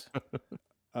 It is.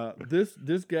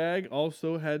 This gag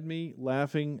also had me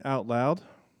laughing out loud.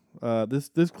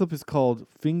 This clip is called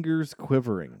Fingers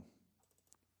Quivering.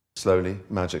 Slowly,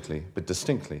 magically, but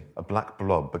distinctly, a black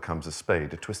blob becomes a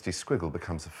spade, a twisty squiggle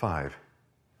becomes a 5.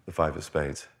 The 5 of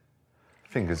spades.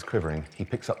 Fingers quivering, he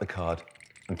picks up the card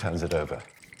and turns it over.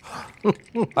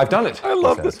 I've done it. I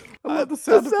love this. I love the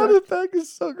sound effect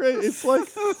is so great. It's like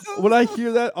when I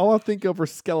hear that, all I think of are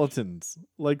skeletons,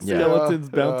 like skeletons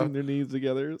bouncing their knees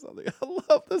together or something. I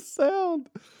love the sound.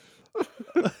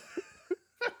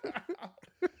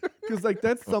 Because like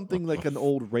that's something like an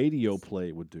old radio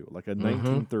play would do, like a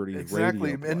 1930s exactly,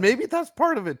 radio play. And maybe that's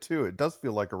part of it too. It does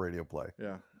feel like a radio play.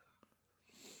 Yeah.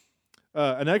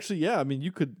 And actually, I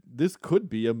mean, this could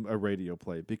be a radio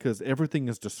play because everything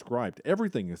is described.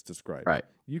 Everything is described. Right.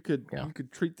 You could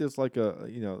treat this like a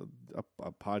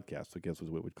podcast, I guess is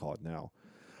what we'd call it now.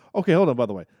 Okay, hold on. By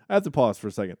the way, I have to pause for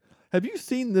a second. Have you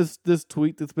seen this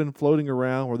tweet that's been floating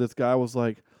around where this guy was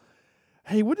like,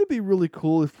 "Hey, wouldn't it be really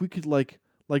cool if we could like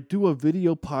do a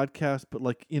video podcast, but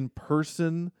like in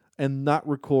person and not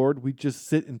record? We just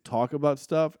sit and talk about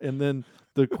stuff." And then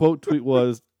the quote tweet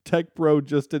was, "Tech bro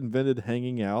just invented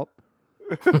hanging out."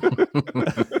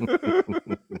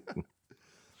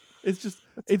 It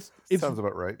sounds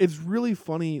about right. It's really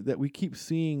funny that we keep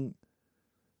seeing.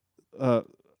 I've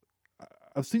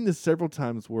seen this several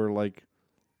times where like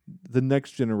the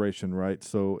next generation, right?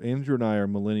 So Andrew and I are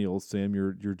millennials. Sam,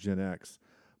 you're Gen X,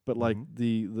 but like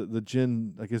the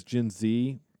Gen, I guess Gen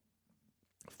Z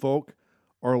folk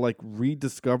are like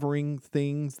rediscovering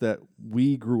things that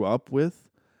we grew up with.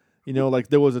 Like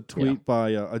there was a tweet by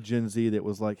a Gen Z that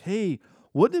was like, "Hey,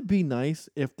 wouldn't it be nice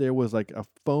if there was like a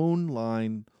phone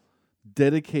line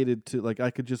dedicated to like I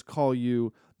could just call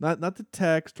you, not to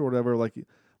text or whatever, like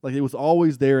it was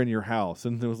always there in your house."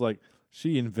 And it was like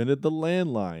she invented the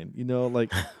landline,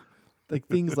 like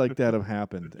things like that have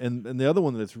happened. And the other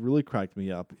one that's really cracked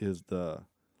me up is the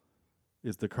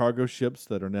cargo ships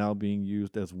that are now being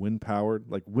used as wind powered.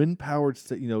 Like wind powered,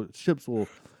 ships will,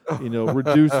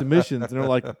 reduce emissions, and they're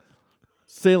like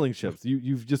sailing ships.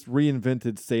 You've just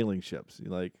reinvented sailing ships.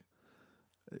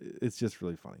 It's just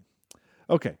really funny.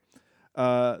 Okay.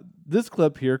 This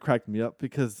clip here cracked me up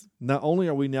because not only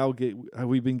have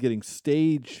we been getting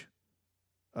stage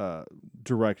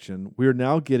direction, we're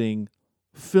now getting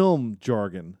film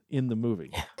jargon in the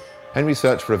movie. Henry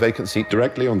searched for a vacant seat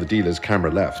directly on the dealer's camera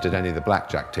left at any of the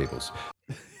blackjack tables.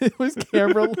 It was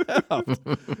camera left,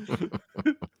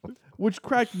 which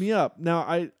cracked me up. Now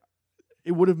I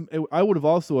would have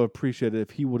also appreciated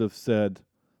if he would have said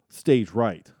stage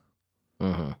right.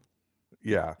 Mm-hmm.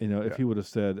 Yeah. If he would have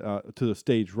said to the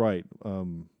stage right,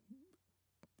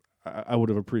 I would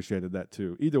have appreciated that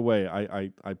too. Either way,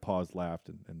 I paused, laughed,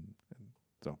 and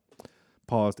so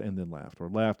paused and then laughed, or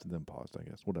laughed and then paused, I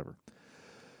guess. Whatever.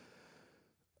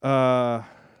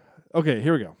 Okay,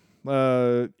 here we go.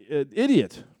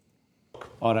 Idiot.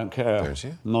 I don't care. Don't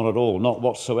you? Not at all. Not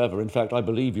whatsoever. In fact, I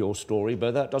believe your story,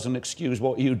 but that doesn't excuse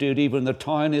what you did even the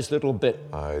tiniest little bit.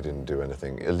 I didn't do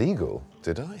anything illegal,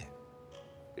 did I?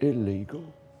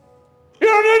 Illegal?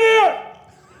 You're an idiot!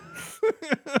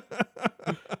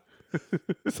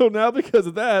 So now because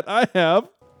of that, I have...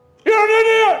 You're an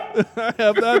idiot! I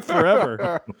have that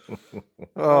forever.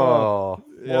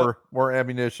 More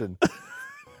ammunition.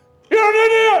 You're an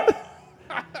idiot!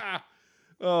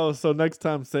 Oh, so next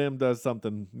time Sam does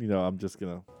something, I'm just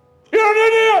gonna... You're an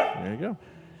idiot! There you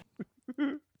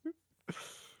go.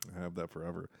 I have that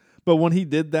forever. But when he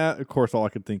did that, of course, all I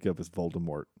could think of is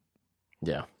Voldemort.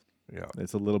 Yeah. Yeah.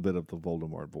 It's a little bit of the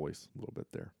Voldemort voice, a little bit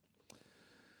there.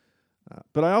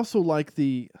 But I also like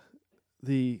the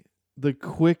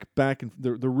quick back and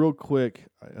the real quick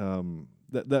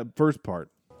that first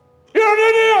part. You're an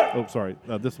idiot! Oh, sorry,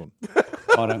 this one.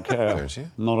 I don't care. Don't you?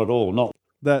 Not at all. Not.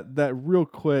 That real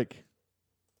quick.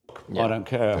 I don't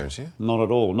care. Don't you? Not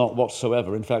at all. Not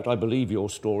whatsoever. In fact, I believe your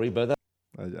story, but that.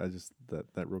 I just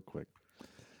that real quick.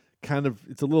 Kind of,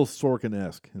 it's a little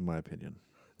Sorkin-esque in my opinion.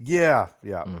 Yeah.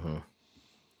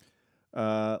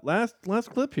 Last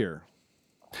clip here.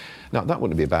 Now, that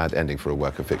wouldn't be a bad ending for a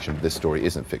work of fiction, but this story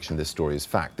isn't fiction. This story is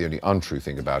fact. The only untrue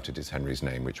thing about it is Henry's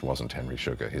name, which wasn't Henry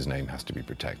Sugar. His name has to be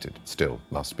protected. Still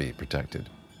must be protected.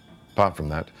 Apart from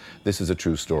that, this is a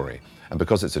true story. And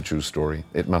because it's a true story,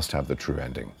 it must have the true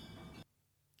ending.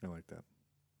 I like that.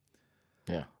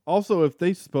 Yeah. Also, if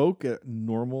they spoke at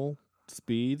normal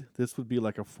speed, this would be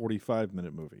like a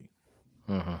 45-minute movie.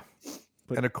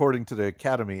 But, And according to the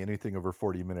Academy, anything over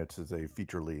 40 minutes is a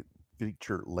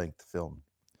feature-length film.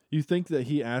 you think that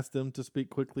he asked them to speak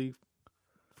quickly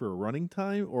for a running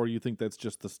time, or you think that's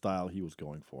just the style he was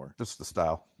going for? Just the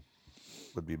style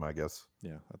would be my guess.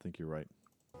 Yeah, I think you're right.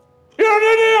 You're an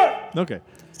idiot! Okay.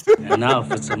 And now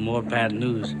for some more bad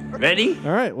news. Ready?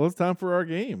 All right. Well, it's time for our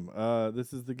game.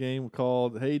 This is the game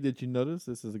called Hey, Did You Notice?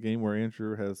 This is a game where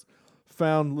Andrew has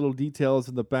found little details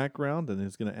in the background and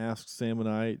is going to ask Sam and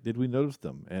I, did we notice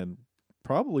them? And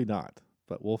probably not,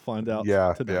 but we'll find out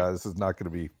tonight. Yeah, this is not going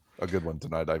to be a good one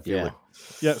tonight, I feel it.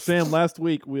 Yeah, Sam, last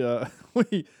week I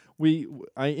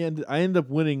ended up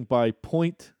winning by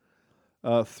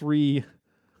 0.3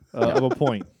 of a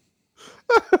point.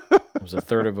 It was a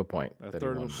third of a point. A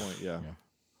third of a point, yeah.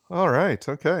 All right,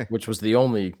 okay. Which was the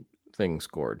only thing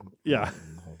scored. Yeah.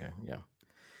 Okay, yeah.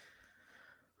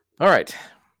 All right.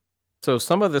 So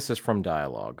some of this is from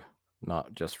dialogue,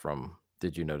 not just from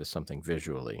did you notice something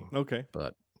visually. Okay.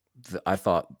 But I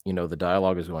thought, the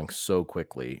dialogue is going so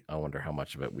quickly, I wonder how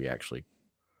much of it we actually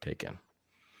take in.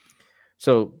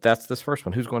 So that's this first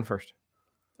one. Who's going first?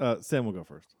 Sam will go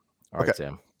first. All right,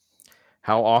 Sam.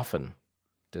 How often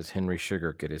does Henry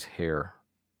Sugar get his hair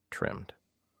trimmed?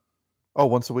 Oh,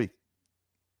 once a week.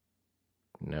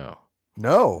 No.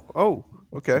 Oh,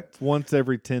 okay. It's once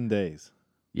every 10 days.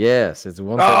 Yes, it's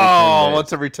once every 10 days.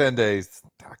 Once every 10 days.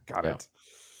 Got it.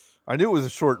 I knew it was a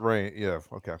short range. Yeah,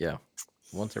 okay. Yeah,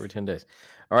 once every 10 days.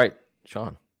 All right,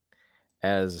 Sean.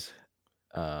 As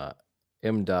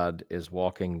Imdad is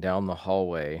walking down the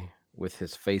hallway with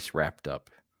his face wrapped up,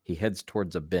 he heads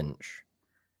towards a bench.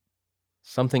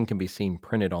 Something can be seen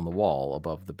printed on the wall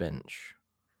above the bench.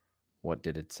 What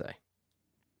did it say?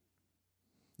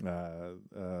 I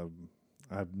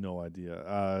have no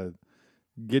idea.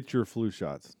 Get your flu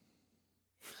shots.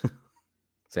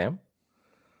 Sam?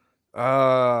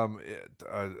 Watch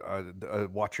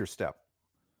your step.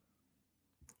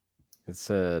 It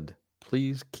said,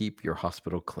 please keep your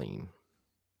hospital clean.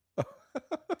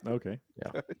 Okay.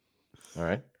 Yeah. All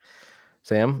right.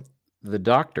 Sam, the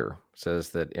doctor says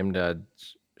that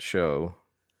Imdad's show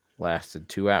lasted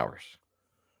 2 hours.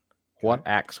 What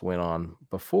acts went on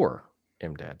before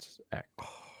Imdad's act?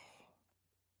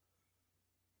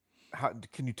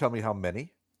 Can you tell me how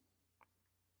many?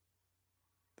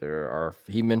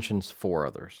 He mentions 4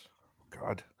 others.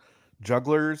 God.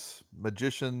 Jugglers,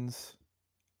 magicians,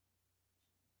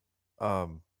 a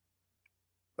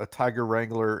tiger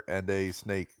wrangler, and a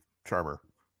snake charmer.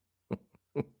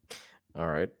 All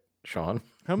right, Sean.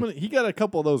 How many? He got a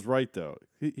couple of those right, though.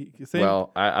 Sam,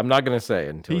 well, I'm not going to say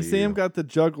until Sam got the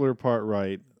juggler part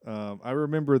right. I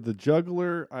remember the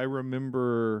juggler. I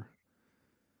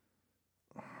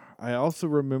also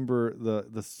remember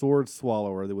the sword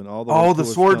swallower that went all the way. Oh, the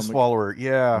sword swallower.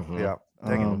 Yeah, yeah.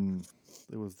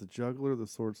 It was the juggler, the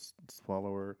sword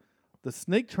swallower. The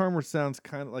snake charmer sounds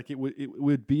kind of like it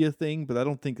would be a thing, but I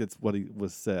don't think it's what he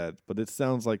was said. But it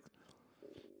sounds like,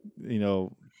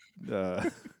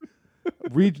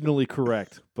 regionally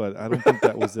correct, but I don't think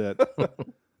that was it. There's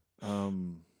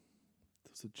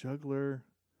a juggler.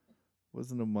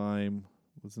 Wasn't a mime.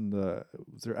 Was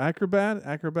there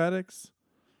acrobatics?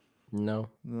 No.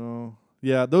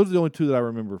 Yeah, those are the only 2 that I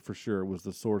remember for sure. Was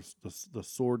the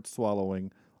sword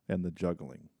swallowing and the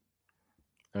juggling.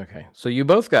 Okay, so you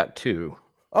both got 2.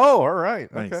 Oh, all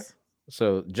right. Nice. Okay.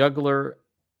 So juggler,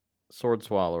 sword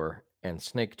swallower, and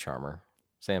snake charmer.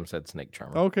 Sam said snake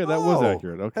charmer. Okay, that was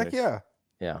accurate. Okay. Heck yeah.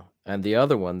 Yeah, and the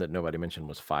other one that nobody mentioned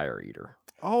was fire eater.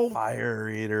 Oh, fire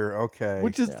eater. Okay.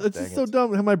 Which is it's just so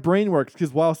dumb how my brain works,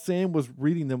 because while Sam was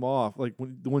reading them off, like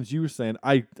the ones you were saying,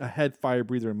 I had fire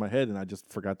breather in my head and I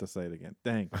just forgot to say it again.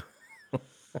 Dang.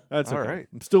 That's all okay. right.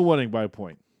 I'm still winning by a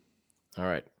point. All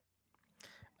right.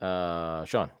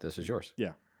 Sean, this is yours.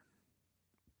 Yeah.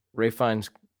 Ray Fiennes'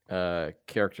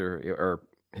 character, or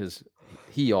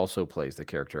he also plays the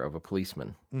character of a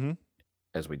policeman,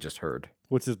 as we just heard.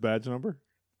 What's his badge number?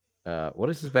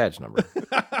 What is his badge number?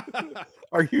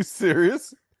 Are you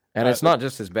serious? And it's not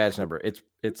just his badge number.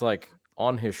 It's like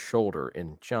on his shoulder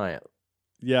in giant.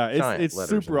 Yeah, it's letters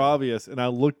super in it. obvious. And I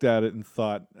looked at it and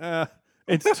thought,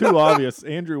 it's too obvious.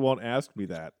 Andrew won't ask me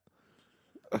that.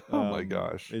 Oh my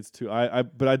gosh. It's too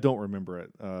but I don't remember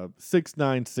it.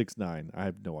 6969. I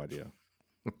have no idea.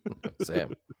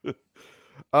 Sam.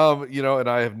 And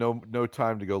I have no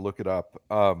time to go look it up.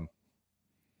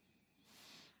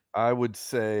 I would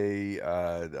say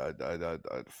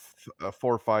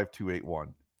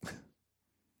 45281.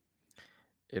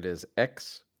 It is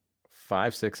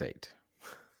X568.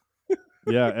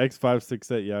 Yeah,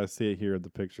 X568. Yeah, I see it here in the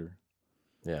picture.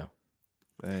 Yeah.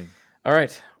 Dang. All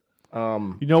right.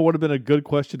 You know what would have been a good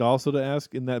question also to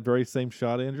ask in that very same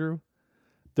shot, Andrew?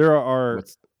 There are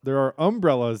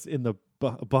umbrellas in the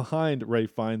behind Ray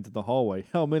Fiennes in the hallway.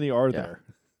 How many are there?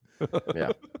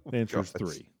 Yeah. The answer is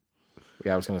 3.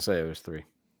 Yeah, I was going to say it was 3.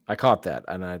 I caught that,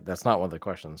 and that's not one of the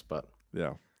questions, but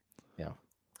yeah.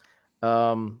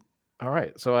 All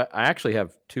right, so I actually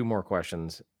have 2 more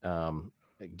questions,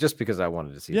 just because I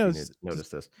wanted to see if you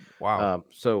noticed this. Wow.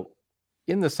 So,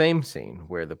 in the same scene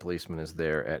where the policeman is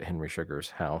there at Henry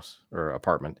Sugar's house or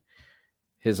apartment,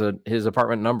 his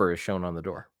apartment number is shown on the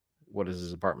door. What is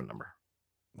his apartment number?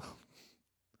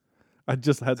 I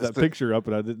just had that picture up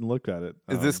and I didn't look at it.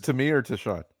 Is this to me or to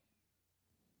Sean?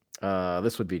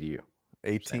 This would be to you.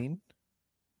 18?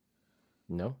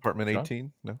 No. Apartment Sean?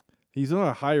 18? No. He's on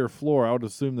a higher floor. I would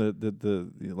assume that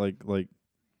the like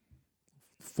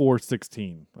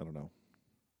 416. I don't know.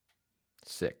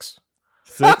 6.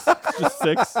 6? Just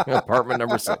 6? Apartment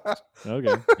number 6.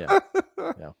 Okay. Yeah.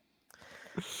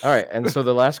 All right, and so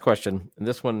the last question, and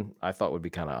this one I thought would be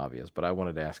kind of obvious, but I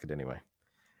wanted to ask it anyway.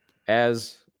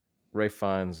 As Ray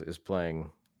Fiennes is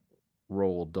playing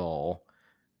Roald Dahl,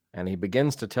 and he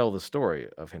begins to tell the story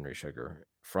of Henry Sugar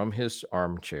from his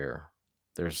armchair,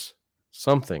 there's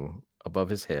something above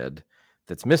his head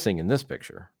that's missing in this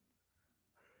picture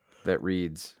that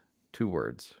reads 2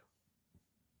 words.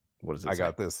 What does it say?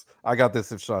 I got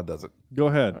this if Sean doesn't. Go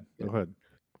ahead. Go ahead.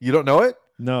 You don't know it?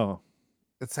 No.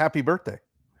 It's Happy Birthday.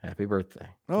 Happy birthday.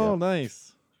 Oh, Yep.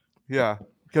 nice. Yeah.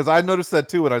 Because I noticed that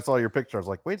too when I saw your picture. I was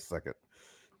like, wait a second.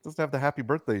 It doesn't have the happy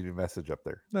birthday message up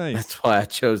there. Nice. That's why I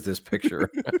chose this picture.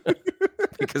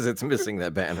 Because it's missing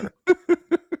that banner.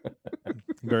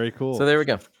 Very cool. So there we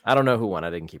go. I don't know who won. I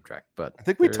didn't keep track, but I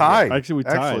think we there tied. Actually, we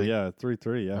tied. Yeah,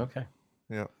 3-3. Yeah. Okay.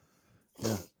 Yeah.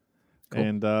 Yeah. Cool.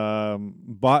 And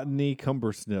Botany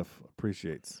Cumbersniff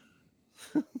appreciates.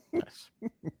 Nice.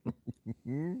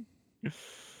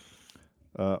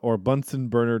 Or Bunsen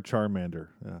Burner Charmander.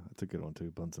 Yeah, that's a good one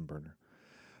too. Bunsen Burner.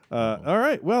 All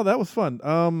right. Well, that was fun.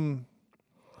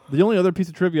 The only other piece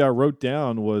of trivia I wrote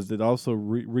down was it also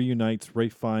reunites Ray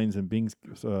Fiennes and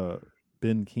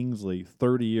Ben Kingsley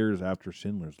 30 years after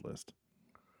Schindler's List.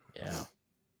 Yeah.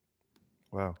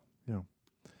 Wow. Yeah.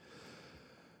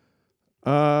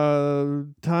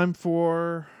 Time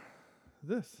for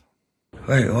this.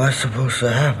 Wait, what's supposed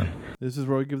to happen? This is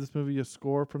where we give this movie a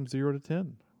score from 0 to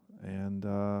 10. And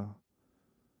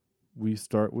we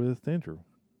start with Andrew.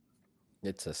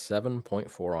 It's a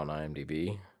 7.4 on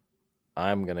IMDb.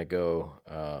 I'm going to go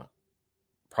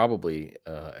probably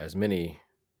as many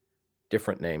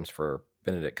different names for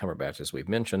Benedict Cumberbatch as we've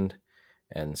mentioned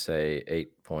and say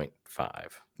 8.5.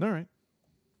 All right.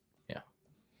 Yeah.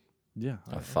 Yeah.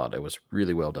 I thought it was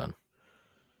really well done.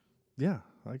 Yeah.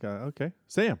 I got okay.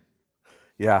 Sam.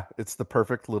 Yeah, it's the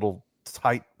perfect little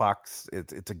tight box.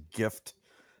 It's a gift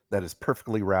that is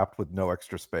perfectly wrapped with no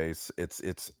extra space.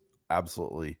 It's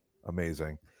absolutely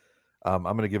amazing. I'm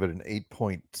going to give it an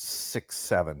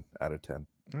 8.67 out of 10.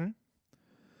 All right.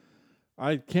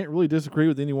 I can't really disagree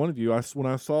with any one of you. When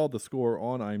I saw the score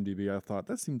on IMDb, I thought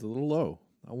that seems a little low.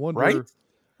 I wonder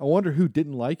who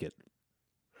didn't like it.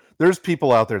 There's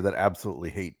people out there that absolutely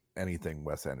hate anything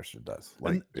Wes Anderson does.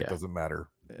 Like it doesn't matter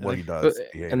what he does.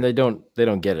 And they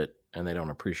don't get it and they don't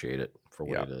appreciate it for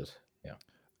what it is. Yeah.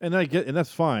 And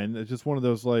that's fine. It's just one of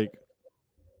those like,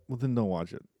 well, then don't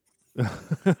watch it.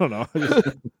 I don't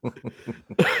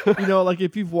know. Like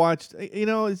if you've watched,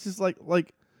 it's just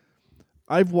like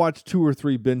I've watched 2 or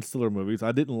 3 Ben Stiller movies.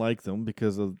 I didn't like them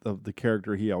because of the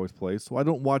character he always plays, so I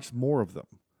don't watch more of them.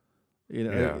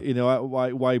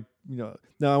 Why?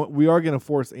 Now we are going to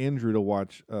force Andrew to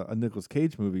watch a Nicolas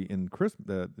Cage movie in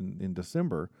in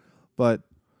December, but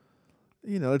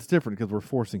it's different because we're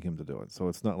forcing him to do it. So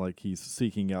it's not like he's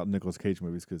seeking out Nicolas Cage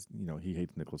movies because he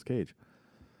hates Nicolas Cage.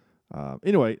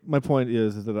 Anyway, my point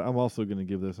is that I'm also going to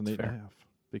give this an 8.5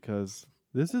 because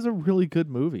this is a really good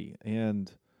movie,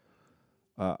 and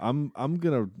I'm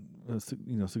going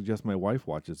to suggest my wife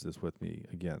watches this with me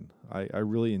again. I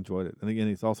really enjoyed it, and again,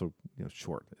 it's also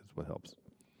short is what helps.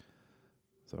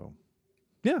 So,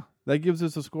 yeah, that gives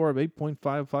us a score of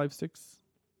 8.556.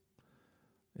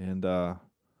 And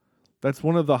that's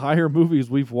one of the higher movies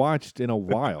we've watched in a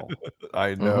while.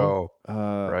 I know,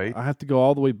 right? I have to go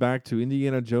all the way back to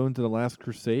Indiana Jones and the Last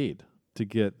Crusade to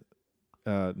get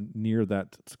near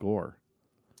that score.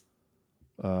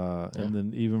 And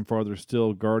then even farther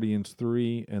still, Guardians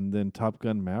 3 and then Top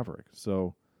Gun Maverick.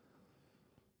 So,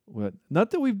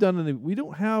 not that we've done any, we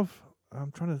don't have,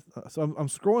 I'm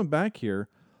scrolling back here.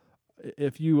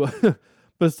 If you,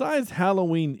 besides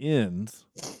Halloween Ends,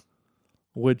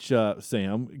 which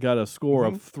Sam got a score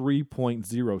of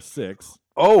 3.06.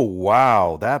 Oh,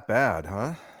 wow. That bad,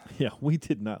 huh? Yeah, we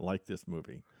did not like this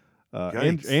movie.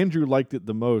 Andrew liked it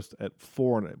the most at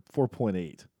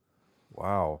 4.8.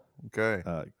 Wow. Okay.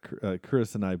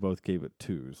 Chris and I both gave it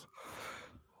 2s.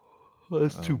 Well,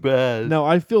 that's too bad. Now,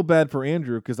 I feel bad for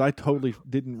Andrew because I totally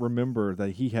didn't remember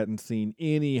that he hadn't seen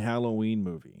any Halloween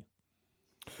movie.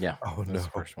 Yeah. Oh, no. That's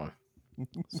the first one.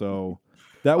 So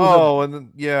that was. And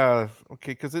then, yeah.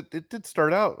 Okay, because it did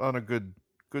start out on a good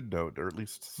note, or at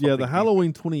least. Yeah, the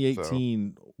Halloween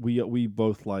 2018, we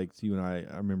both liked. You and I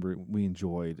remember we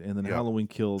enjoyed. And then Halloween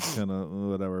Kills kind of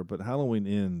whatever. But Halloween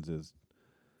Ends is.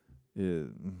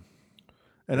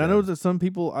 And I know that some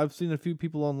people, I've seen a few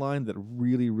people online that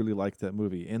really, really like that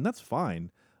movie, and that's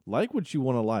fine. Like what you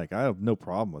want to like. I have no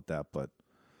problem with that, but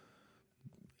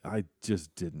I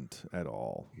just didn't at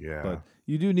all. Yeah. But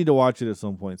you do need to watch it at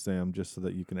some point, Sam, just so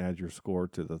that you can add your score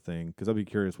to the thing, because I'd be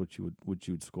curious what you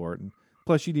would score it. And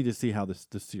plus, you need to see how the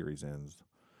series ends.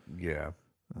 Yeah.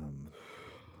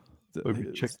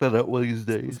 Maybe check that out one of these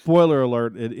days. Spoiler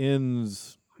alert, it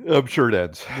ends. I'm sure it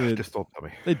ends. Just don't tell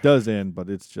me. It does end, but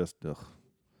it's just, ugh.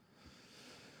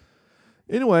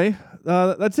 Anyway,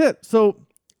 that's it. So,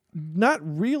 not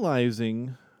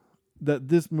realizing that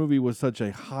this movie was such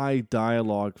a high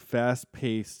dialogue,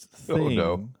 fast-paced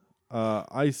thing,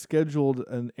 I scheduled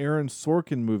an Aaron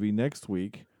Sorkin movie next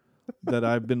week that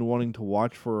I've been wanting to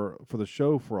watch for the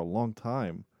show for a long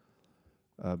time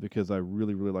because I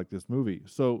really, really like this movie.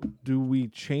 So, do we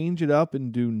change it up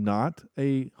and do not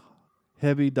a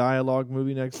heavy dialogue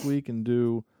movie next week and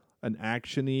do an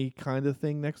action-y kind of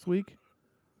thing next week?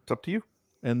 It's up to you.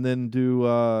 And then do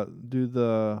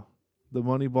the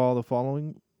Moneyball the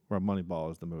following, or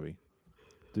Moneyball is the movie.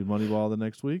 Do Moneyball the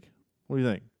next week. What do you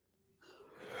think?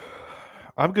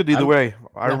 I'm good either way.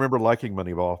 I remember liking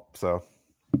Moneyball. So,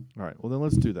 all right. Well, then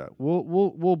let's do that.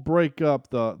 We'll break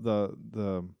up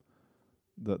the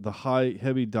high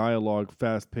heavy dialogue,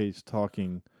 fast paced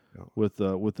talking with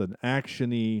an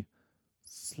actiony,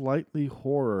 slightly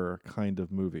horror kind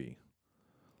of movie.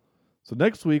 So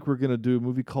next week we're going to do a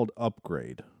movie called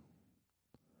Upgrade.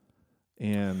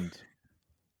 And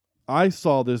I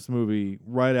saw this movie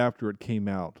right after it came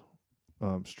out,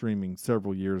 streaming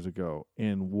several years ago,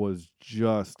 and was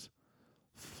just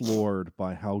floored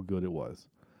by how good it was.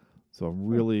 So I'm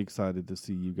really excited to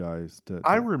see you guys.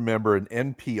 I remember an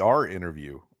NPR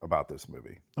interview about this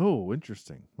movie. Oh,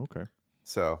 interesting. Okay.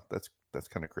 So that's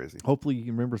kind of crazy. Hopefully you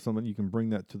can remember something. You can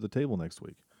bring that to the table next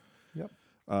week. Yep.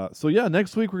 So yeah,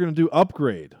 next week we're going to do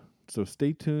Upgrade. So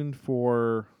stay tuned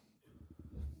for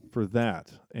that.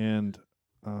 And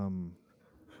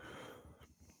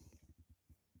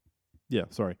yeah,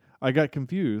 sorry, I got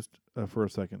confused for a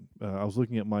second. I was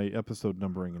looking at my episode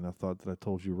numbering, and I thought that I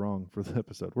told you wrong for the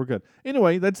episode. We're good.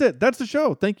 Anyway, that's it. That's the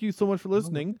show. Thank you so much for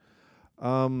listening.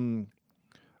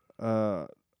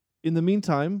 In the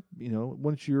meantime,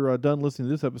 once you're done listening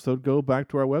to this episode, go back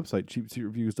to our website,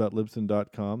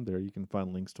 cheapseatreviews.libsyn.com. There you can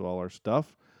find links to all our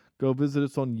stuff. Go visit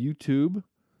us on YouTube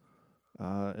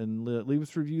and leave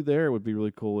us a review there. It would be really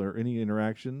cool, or any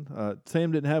interaction.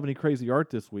 Sam didn't have any crazy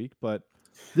art this week, but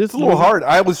it's a little hard.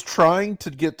 I was trying to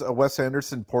get a Wes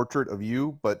Anderson portrait of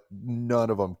you, but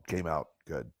none of them came out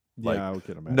good. Yeah, I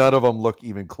can imagine. None of them look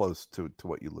even close to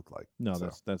what you look like. No,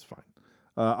 that's fine.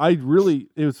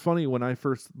 It was funny when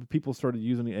people started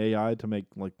using the AI to make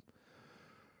like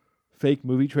fake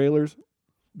movie trailers.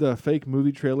 The fake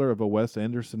movie trailer of a Wes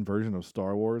Anderson version of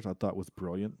Star Wars, I thought was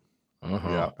brilliant.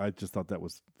 Yeah, I just thought that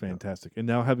was fantastic. And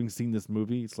now having seen this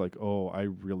movie, it's like, oh, I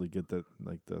really get that,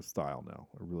 like the style now.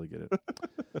 I really get it.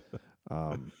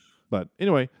 But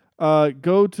anyway,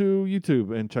 go to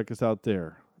YouTube and check us out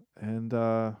there. And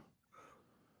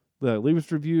leave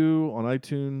us a review on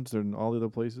iTunes and all the other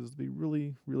places. It'd be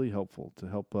really, really helpful to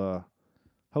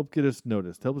help get us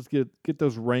noticed. Help us get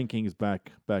those rankings back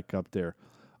up there.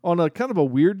 On a kind of a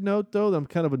weird note, though, that I'm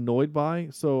kind of annoyed by.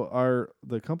 So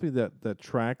the company that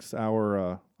tracks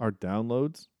our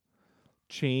downloads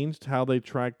changed how they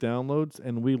track downloads,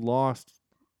 and we lost.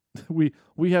 We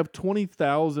have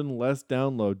 20,000 less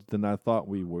downloads than I thought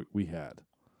we had.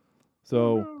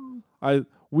 So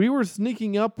we were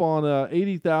sneaking up on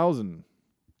 80,000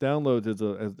 downloads as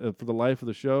for the life of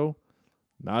the show.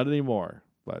 Not anymore,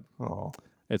 but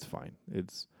it's fine.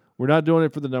 We're not doing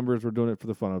it for the numbers. We're doing it for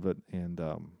the fun of it, and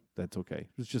that's okay.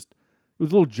 It was a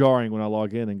little jarring when I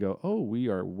log in and go, oh, we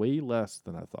are way less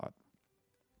than I thought.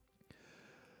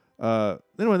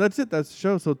 Anyway, that's it. That's the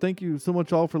show. So thank you so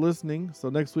much all for listening. So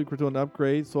next week we're doing an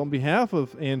upgrade. So on behalf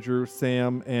of Andrew,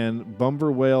 Sam, and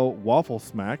Bumber Whale Waffle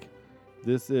Smack,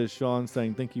 this is Sean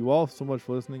saying thank you all so much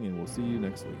for listening, and we'll see you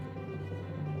next week.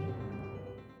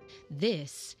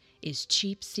 This is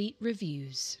Cheap Seat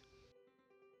Reviews.